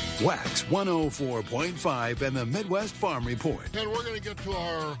 Wax 104.5 and the Midwest Farm Report. And we're going to get to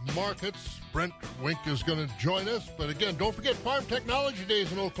our markets. Brent Wink is going to join us. But again, don't forget Farm Technology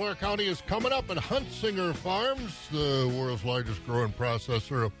Days in Eau Claire County is coming up at Huntsinger Farms, the world's largest growing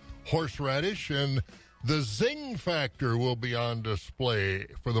processor of horseradish. And the Zing Factor will be on display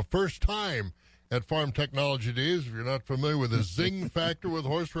for the first time at Farm Technology Days. If you're not familiar with the Zing Factor with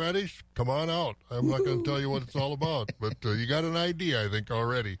horseradish, come on out. I'm not going to tell you what it's all about, but you got an idea, I think,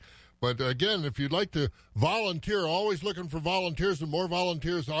 already. But again, if you'd like to volunteer, always looking for volunteers, and more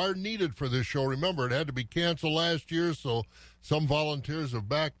volunteers are needed for this show. Remember, it had to be canceled last year, so some volunteers have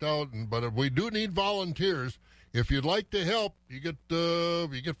backed out. But we do need volunteers. If you'd like to help, you get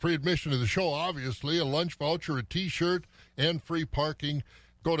free admission to the show, obviously, a lunch voucher, a T-shirt, and free parking.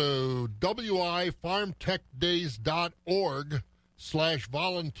 Go to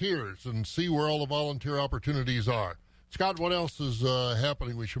wifarmtechdays.org/volunteers and see where all the volunteer opportunities are. Scott, what else is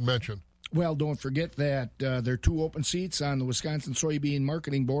happening we should mention? Well, don't forget that there are 2 open seats on the Wisconsin Soybean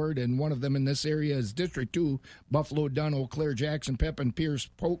Marketing Board, and one of them in this area is District 2, Buffalo, Dunn, Eau Claire, Jackson, Pepin, Pierce,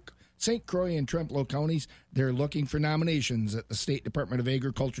 Polk, St. Croix, and Trempealeau counties. They're looking for nominations at the State Department of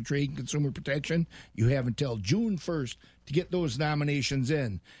Agriculture, Trade, and Consumer Protection. You have until June 1st to get those nominations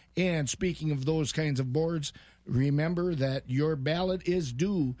in. And speaking of those kinds of boards, remember that your ballot is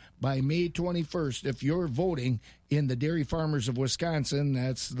due by May 21st if you're voting in the Dairy Farmers of Wisconsin.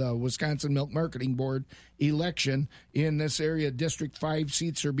 That's the Wisconsin Milk Marketing Board election. In this area, District 5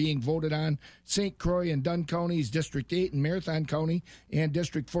 seats are being voted on. St. Croix and Dunn counties, District 8 and Marathon County, and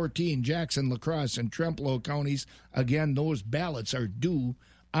District 14, Jackson, La Crosse, and Trempealeau counties. Again, those ballots are due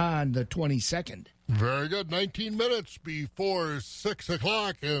on the 22nd. Very good. 19 minutes before 6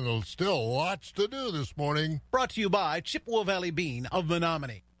 o'clock, and still lots to do this morning. Brought to you by Chippewa Valley Bean of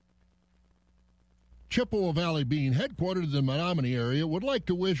Menominee. Chippewa Valley Bean, headquartered in the Menominee area, would like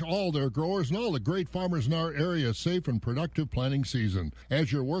to wish all their growers and all the great farmers in our area a safe and productive planting season.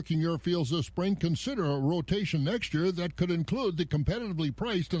 As you're working your fields this spring, consider a rotation next year that could include the competitively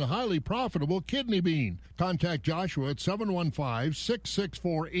priced and highly profitable kidney bean. Contact Joshua at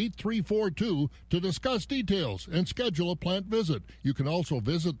 715-664-8342 to discuss details and schedule a plant visit. You can also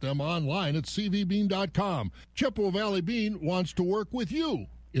visit them online at cvbean.com. Chippewa Valley Bean wants to work with you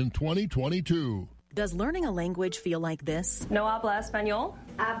in 2022. Does learning a language feel like this? No habla español?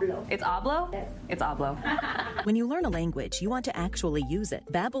 Hablo. It's hablo? Yes. It's hablo. When you learn a language, you want to actually use it.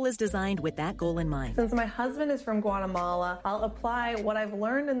 Babbel is designed with that goal in mind. Since my husband is from Guatemala, I'll apply what I've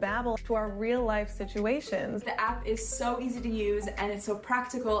learned in Babbel to our real-life situations. The app is so easy to use and it's so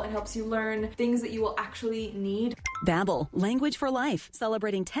practical. It helps you learn things that you will actually need. Babbel, language for life,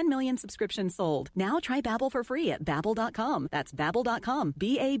 celebrating 10 million subscriptions sold. Now try Babbel for free at Babbel.com. That's Babbel.com,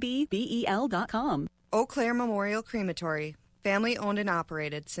 Babbel.com. Eau Claire Memorial Crematory, family owned and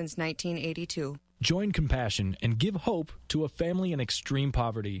operated since 1982. Join Compassion and give hope to a family in extreme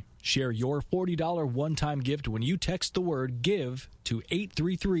poverty. Share your $40 one-time gift when you text the word GIVE to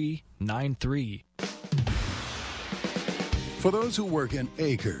 83393. For those who work in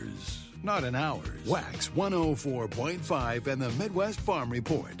acres, not in hours, Wax 104.5 and the Midwest Farm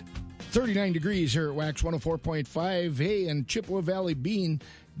Report. 39 degrees here at Wax 104.5. Hey, and Chippewa Valley Bean,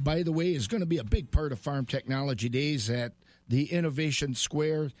 by the way, is going to be a big part of Farm Technology Days at the Innovation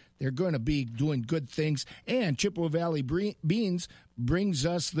Square. They're going to be doing good things. And Chippewa Valley Beans brings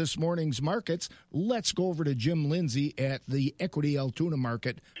us this morning's markets. Let's go over to Jim Lindsay at the Equity Altoona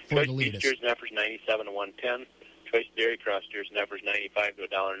Market for Choice the latest. Steers and heifers 97 to 110. Choice Dairy Cross Steers and heifers 95 to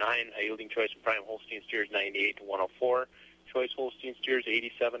 $1.09. High yielding Choice and Prime Holstein Steers 98 to 104. Choice Holstein Steers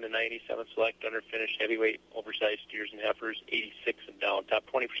 87 to 97. Select underfinished heavyweight oversized steers and heifers 86 and down. Top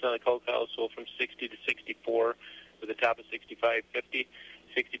 20% of the cow cows sold from 60 to 64 with a top of 65.50.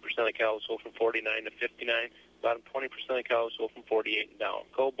 60% of the cows sold from 49 to 59. Bottom 20% of the cows sold from 48 and down.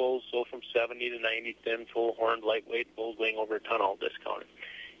 Cow bulls sold from 70 to 90. Thin, full horned, lightweight bulls weighing over a ton, all discounted.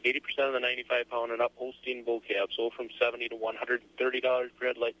 80% of the 95-pound and up Holstein bull calves sold from $70 to $130 per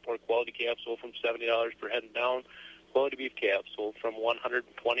head. Light pork quality calves sold from $70 per head and down. Quality beef calves sold from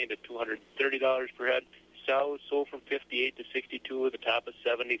 $120 to $230 per head. Sows sold from 58 to 62 with a top of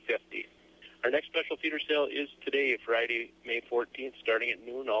 70.50. Our next special feeder sale is today, Friday, May 14th, starting at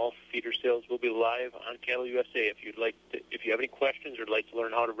noon. All feeder sales will be live on Cattle USA. If you have any questions or would like to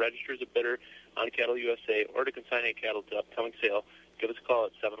learn how to register as a bidder on Cattle USA or to consign a cattle to upcoming sale, give us a call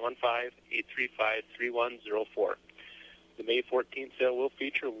at 715-835-3104. The May 14th sale will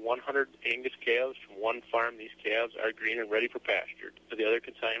feature 100 Angus calves from one farm. These calves are green and ready for pasture. For the other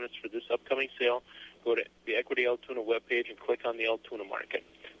consignments for this upcoming sale, go to the Equity Altoona webpage and click on the Altoona Market.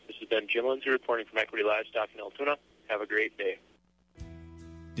 This has been Jim Lindsay reporting from Equity Livestock in Altoona. Have a great day.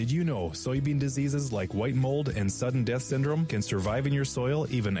 Did you know soybean diseases like white mold and sudden death syndrome can survive in your soil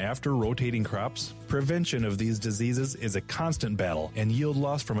even after rotating crops? Prevention of these diseases is a constant battle, and yield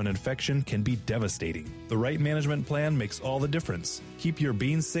loss from an infection can be devastating. The right management plan makes all the difference. Keep your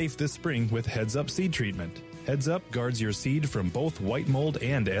beans safe this spring with Heads Up Seed Treatment. Heads Up guards your seed from both white mold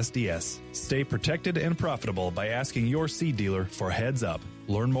and SDS. Stay protected and profitable by asking your seed dealer for Heads Up.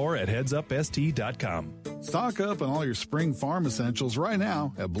 Learn more at headsupst.com. Stock up on all your spring farm essentials right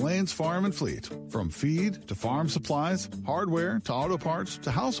now at Blaine's Farm and Fleet. From feed to farm supplies, hardware to auto parts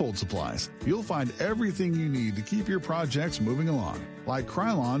to household supplies, you'll find everything you need to keep your projects moving along. Like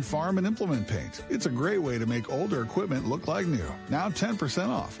Krylon Farm and Implement Paint. It's a great way to make older equipment look like new. Now 10%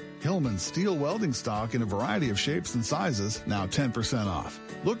 off. Hillman steel welding stock in a variety of shapes and sizes, now 10% off.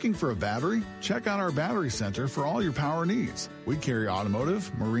 Looking for a battery? Check out our battery center for all your power needs. We carry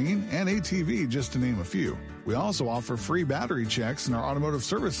automotive, marine, and ATV, just to name a few. We also offer free battery checks in our automotive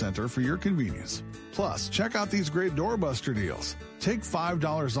service center for your convenience. Plus, check out these great doorbuster deals. Take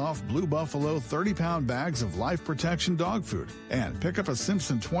 $5 off Blue Buffalo 30-pound bags of Life Protection dog food and pick up a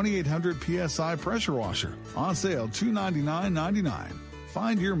Simpson 2800 PSI pressure washer on sale $299.99.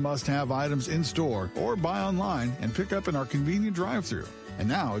 Find your must-have items in-store or buy online and pick up in our convenient drive-thru. And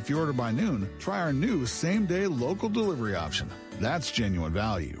now, if you order by noon, try our new same-day local delivery option. That's genuine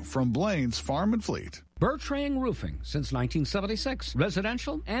value from Blaine's Farm and Fleet. Bertrand Roofing since 1976.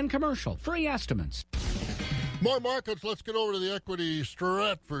 Residential and commercial. Free estimates. More markets. Let's get over to the Equity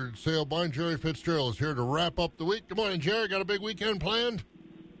Stratford sale. Barn Jerry Fitzgerald is here to wrap up the week. Good morning, Jerry. Got a big weekend planned?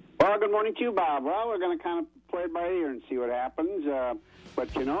 Well, good morning to you, Bob. Well, we're going to kind of play it by ear and see what happens.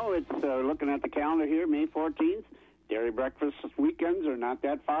 But, you know, it's looking at the calendar here, May 14th. Dairy breakfast weekends are not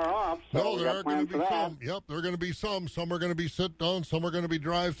that far off. So no, there are going to be some. Yep, there are going to be some. Some are going to be sit-down. Some are going to be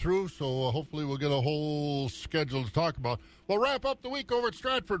drive-through. So hopefully we'll get a whole schedule to talk about. Well, wrap up the week over at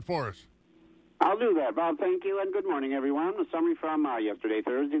Stratford for us. I'll do that, Bob. Thank you, and good morning, everyone. A summary from yesterday,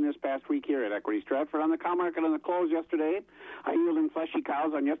 Thursday, and this past week here at Equity Stratford. On the cow market on the close yesterday, high-yielding fleshy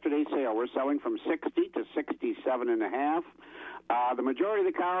cows on yesterday's sale were selling from 60 to 67.5. The majority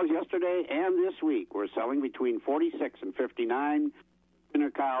of the cows yesterday and this week were selling between 46 and 59.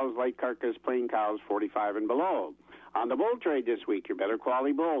 Thinner cows, light carcass, plain cows, 45 and below. On the bull trade this week, your better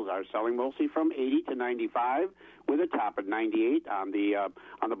quality bulls are selling mostly from 80 to 95, with a top at 98 on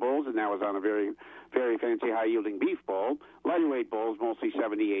the bulls, and that was on a very, very fancy high-yielding beef bull. Lighter weight bulls mostly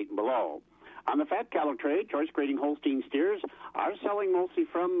 78 and below. On the fat cattle trade, choice grading Holstein steers are selling mostly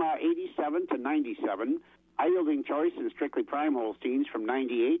from 87 to 97. High-yielding choice and strictly prime Holsteins from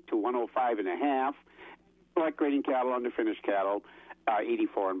 98 to 105.5. Select grading cattle, underfinished cattle,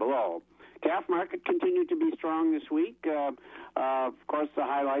 84 and below. Calf market continued to be strong this week. Of course, the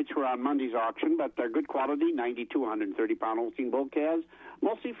highlights were on Monday's auction, but they're good quality, 92, 130-pound Holstein bull calves,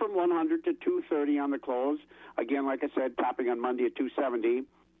 mostly from 100 to 230 on the close. Again, like I said, topping on Monday at 270.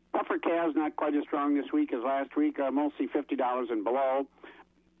 Buffer calves not quite as strong this week as last week, mostly $50 and below.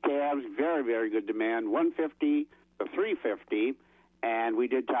 Calves, very, very good demand, 150 to 350. and we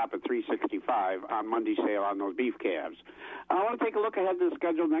did top at $3.65 on Monday sale on those beef calves. I want to take a look ahead to the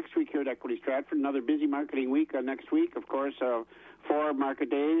schedule next week here at Equity Stratford. Another busy marketing week next week. Of course, 4 market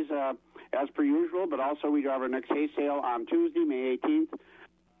days as per usual, but also we have our next hay sale on Tuesday, May 18th.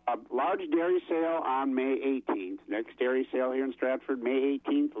 A large dairy sale on May 18th. Next dairy sale here in Stratford, May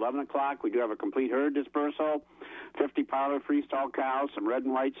 18th, 11 o'clock. We do have a complete herd dispersal, 50 powder freestall cows, some red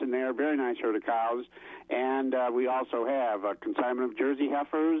and whites in there, very nice herd of cows. And we also have a consignment of Jersey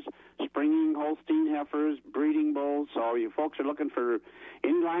heifers, springing Holstein heifers, breeding bulls. So you folks are looking for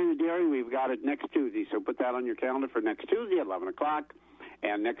any line of dairy, we've got it next Tuesday. So put that on your calendar for next Tuesday at 11 o'clock.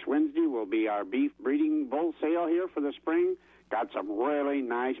 And next Wednesday will be our beef breeding bull sale here for the spring. Got some really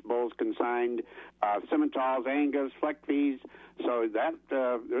nice bulls consigned, Simmentals, Angus, Fleckviehs. So that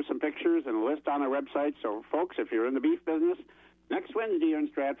there's some pictures and a list on our website. So, folks, if you're in the beef business, next Wednesday here in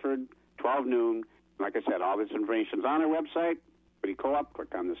Stratford, 12 noon. Like I said, all this information's on our website. Equity Co-op,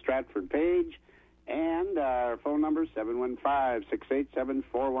 click on the Stratford page. And our phone number is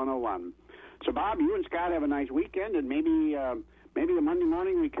 715-687-4101. So, Bob, you and Scott have a nice weekend, and maybe the Monday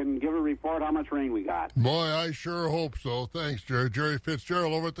morning we can give a report how much rain we got. Boy, I sure hope so. Thanks, Jerry. Jerry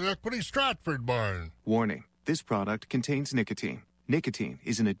Fitzgerald over at the Equity Stratford Barn. Warning, this product contains nicotine. Nicotine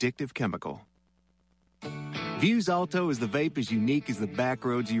is an addictive chemical. Views Alto is the vape as unique as the back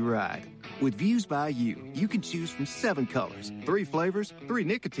roads you ride. With Views by You, you can choose from 7 colors, 3 flavors, 3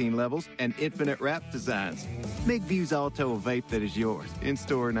 nicotine levels, and infinite wrap designs. Make Views Alto a vape that is yours. In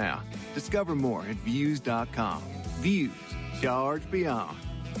store now. Discover more at Views.com. Views. Charge beyond.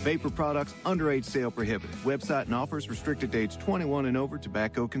 Vapor products, underage sale prohibited. Website and offers restricted to age 21 and over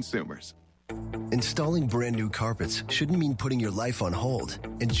tobacco consumers. Installing brand new carpets shouldn't mean putting your life on hold.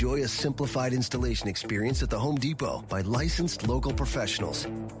 Enjoy a simplified installation experience at the Home Depot by licensed local professionals.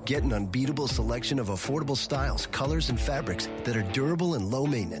 Get an unbeatable selection of affordable styles, colors, and fabrics that are durable and low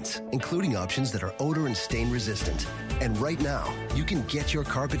maintenance, including options that are odor and stain resistant. And right now, you can get your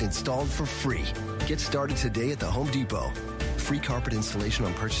carpet installed for free. Get started today at the Home Depot. Free carpet installation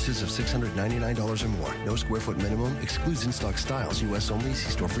on purchases of $699 or more. No square foot minimum. Excludes in-stock styles. U.S. only.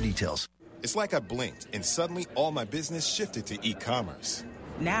 See store for details. It's like I blinked and suddenly all my business shifted to e-commerce.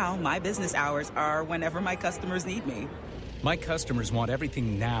 Now my business hours are whenever my customers need me. My customers want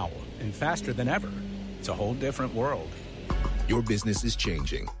everything now and faster than ever. It's a whole different world. Your business is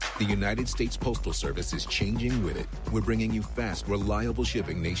changing. The United States Postal Service is changing with it. We're bringing you fast, reliable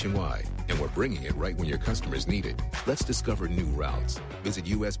shipping nationwide, and we're bringing it right when your customers need it. Let's discover new routes. Visit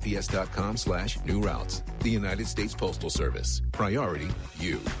USPS.com/new routes. The United States Postal Service. Priority,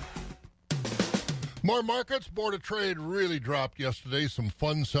 you. More markets. Board of Trade really dropped yesterday. Some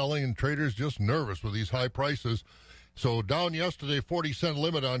fun selling and traders just nervous with these high prices. So down yesterday, 40-cent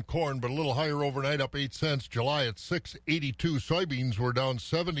limit on corn, but a little higher overnight, up 8 cents. July at $6.82. Soybeans were down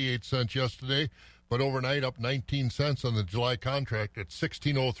 78 cents yesterday, but overnight up 19 cents on the July contract at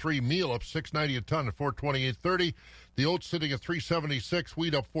 $16.03. Meal up $6.90 a ton at $428.30. The oats sitting at $3.76.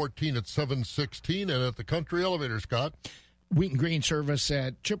 Wheat up 14 at $7.16. And at the country elevator, Scott. Wheat and grain service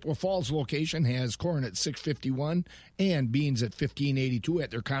at Chippewa Falls location has corn at $6.51 and beans at $15.82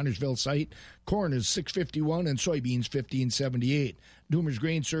 at their Connersville site. Corn is $6.51 and soybeans $15.78. Doomer's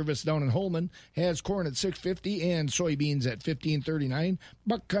Grain Service down in Holman has corn at $6.50 and soybeans at $15.39.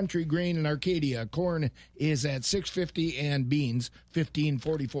 Buck Country Grain in Arcadia, corn is at $6.50 and beans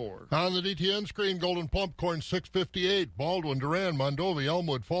 $15.44. On the DTN screen, Golden Plump corn $6.58. Baldwin, Durand, Mondovi,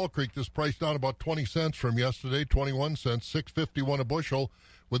 Elmwood, Fall Creek. This price down about 20 cents from yesterday, 21 cents, $6.51 a bushel.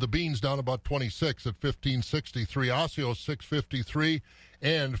 With the beans down about 26 at $15.63. Osseo $6.53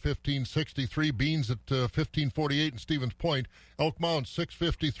 and $15.63. Beans at $15.48 in Stevens Point. Elk Mound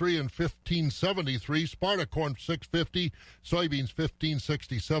 $6.53 and $15.73. Sparta corn $6.50. Soybeans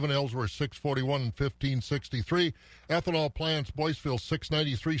 $15.67. Ellsworth $6.41 and $15.63. Ethanol plants Boyceville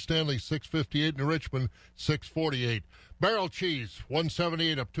 $6.93. Stanley $6.58 and Richmond $6.48. Barrel cheese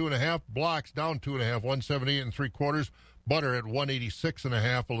 $1.78 up 2.5. Blocks down 2.5. $1.78 3/4. Butter at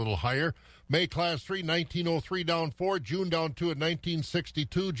 $1.86.5, a little higher. May Class 3, 1903 down 4. June down 2 at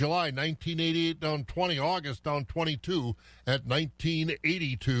 1962. July 1988 down 20. August down 22 at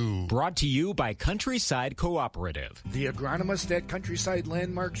 1982. Brought to you by Countryside Cooperative. The agronomists at Countryside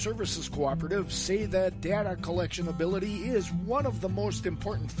Landmark Services Cooperative say that data collection ability is one of the most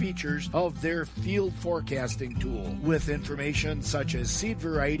important features of their field forecasting tool. With information such as seed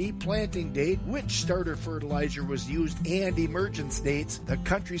variety, planting date, which starter fertilizer was used, and emergence dates, the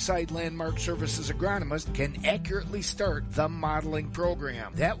Countryside Landmark Services agronomist can accurately start the modeling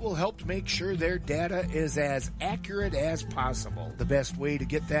program. That will help to make sure their data is as accurate as possible. The best way to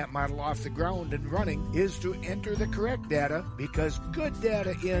get that model off the ground and running is to enter the correct data, because good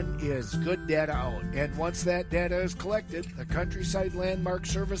data in is good data out. And once that data is collected, the Countryside Landmark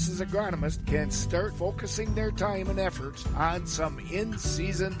Services agronomist can start focusing their time and efforts on some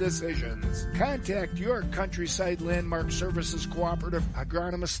in-season decisions. Contact your Countryside Landmark Services Cooperative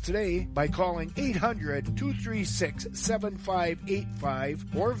agronomist today by calling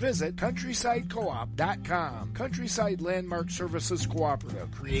 800-236-7585 or visit countrysidecoop.com. Countryside Landmark Services Cooperative.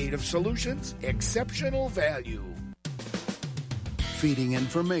 Creative solutions, exceptional value. Feeding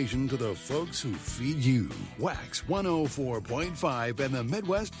information to the folks who feed you. Wax 104.5 and the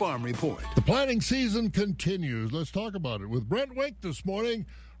Midwest Farm Report. The planting season continues. Let's talk about it with Brent Wink this morning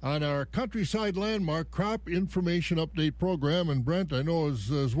on our Countryside Landmark Crop Information Update program. And Brent, I know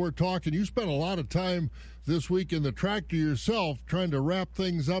as we're talking, you spent a lot of time this week in the tractor yourself trying to wrap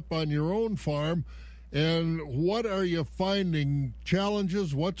things up on your own farm. And what are you finding?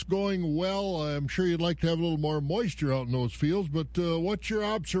 Challenges? What's going well? I'm sure you'd like to have a little more moisture out in those fields, but what's your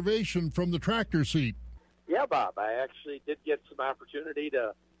observation from the tractor seat? Yeah, Bob, I actually did get some opportunity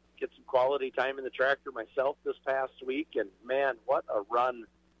to get some quality time in the tractor myself this past week, and man, what a run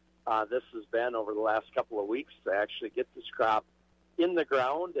this has been over the last couple of weeks to actually get this crop in the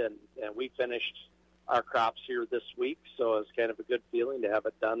ground, and we finished our crops here this week, so it's kind of a good feeling to have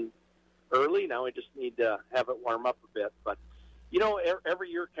it done early. Now we just need to have it warm up a bit. But, you know, every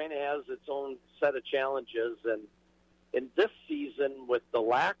year kind of has its own set of challenges. And in this season, with the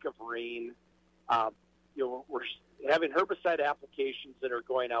lack of rain, you know, we're having herbicide applications that are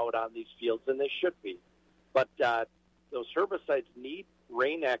going out on these fields, and they should be. But those herbicides need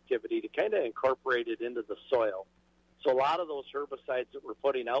rain activity to kind of incorporate it into the soil. So a lot of those herbicides that we're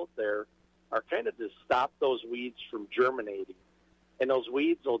putting out there are kind of to stop those weeds from germinating. And those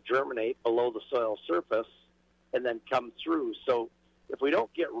weeds will germinate below the soil surface and then come through. So if we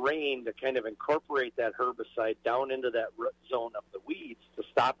don't get rain to kind of incorporate that herbicide down into that root zone of the weeds to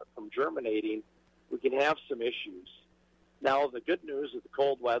stop it from germinating, we can have some issues. Now, the good news is the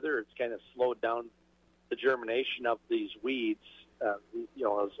cold weather, it's kind of slowed down the germination of these weeds, you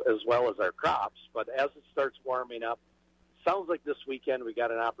know, as well as our crops. But as it starts warming up, sounds like this weekend we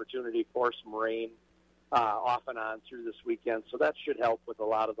got an opportunity for some rain off and on through this weekend, so that should help with a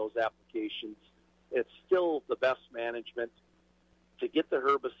lot of those applications. It's still the best management to get the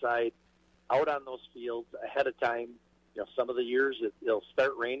herbicide out on those fields ahead of time. You know, some of the years it'll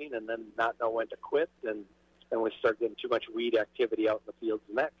start raining and then not know when to quit, and then we start getting too much weed activity out in the fields,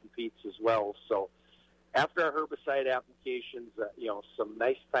 and that competes as well. So after our herbicide applications, you know, some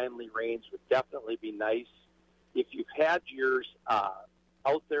nice timely rains would definitely be nice. If you've had yours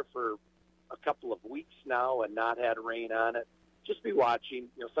out there for a couple of weeks now and not had rain on it, just be watching.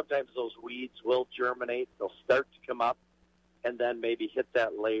 You know, sometimes those weeds will germinate. They'll start to come up and then maybe hit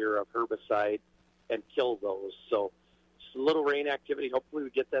that layer of herbicide and kill those. So just a little rain activity. Hopefully we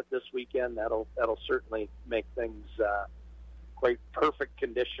get that this weekend. That'll certainly make things quite perfect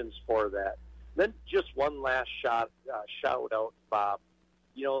conditions for that. Then just one last shout out, Bob.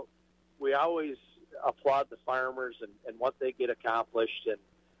 You know, we always applaud the farmers and what they get accomplished. And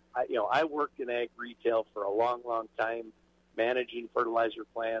I worked in ag retail for a long, long time, managing fertilizer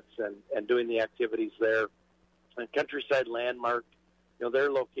plants and doing the activities there. And Countryside Landmark, you know,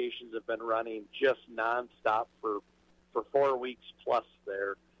 their locations have been running just nonstop for 4 weeks plus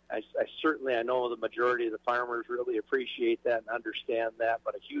there. I know the majority of the farmers really appreciate that and understand that,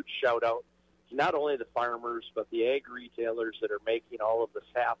 but a huge shout out to not only the farmers, but the ag retailers that are making all of this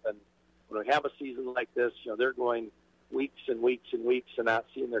happen. When we have a season like this, you know, they're going weeks and weeks and weeks and not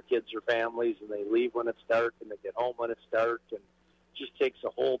seeing their kids or families, and they leave when it's dark and they get home when it's dark, and it just takes a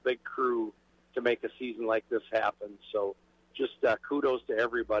whole big crew to make a season like this happen. So just kudos to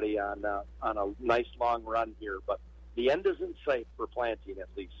everybody on a nice long run here, but the end is in sight for planting at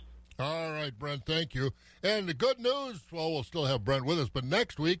least. All right, Brent, thank you. And the good news, well, we'll still have Brent with us, but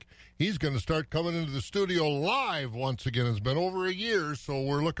next week he's going to start coming into the studio live once again. It's been over a year, so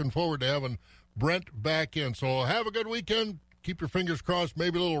we're looking forward to having Brent back in. So have a good weekend. Keep your fingers crossed.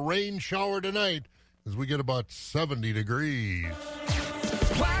 Maybe a little rain shower tonight as we get about 70 degrees.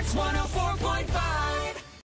 Wax 104.5.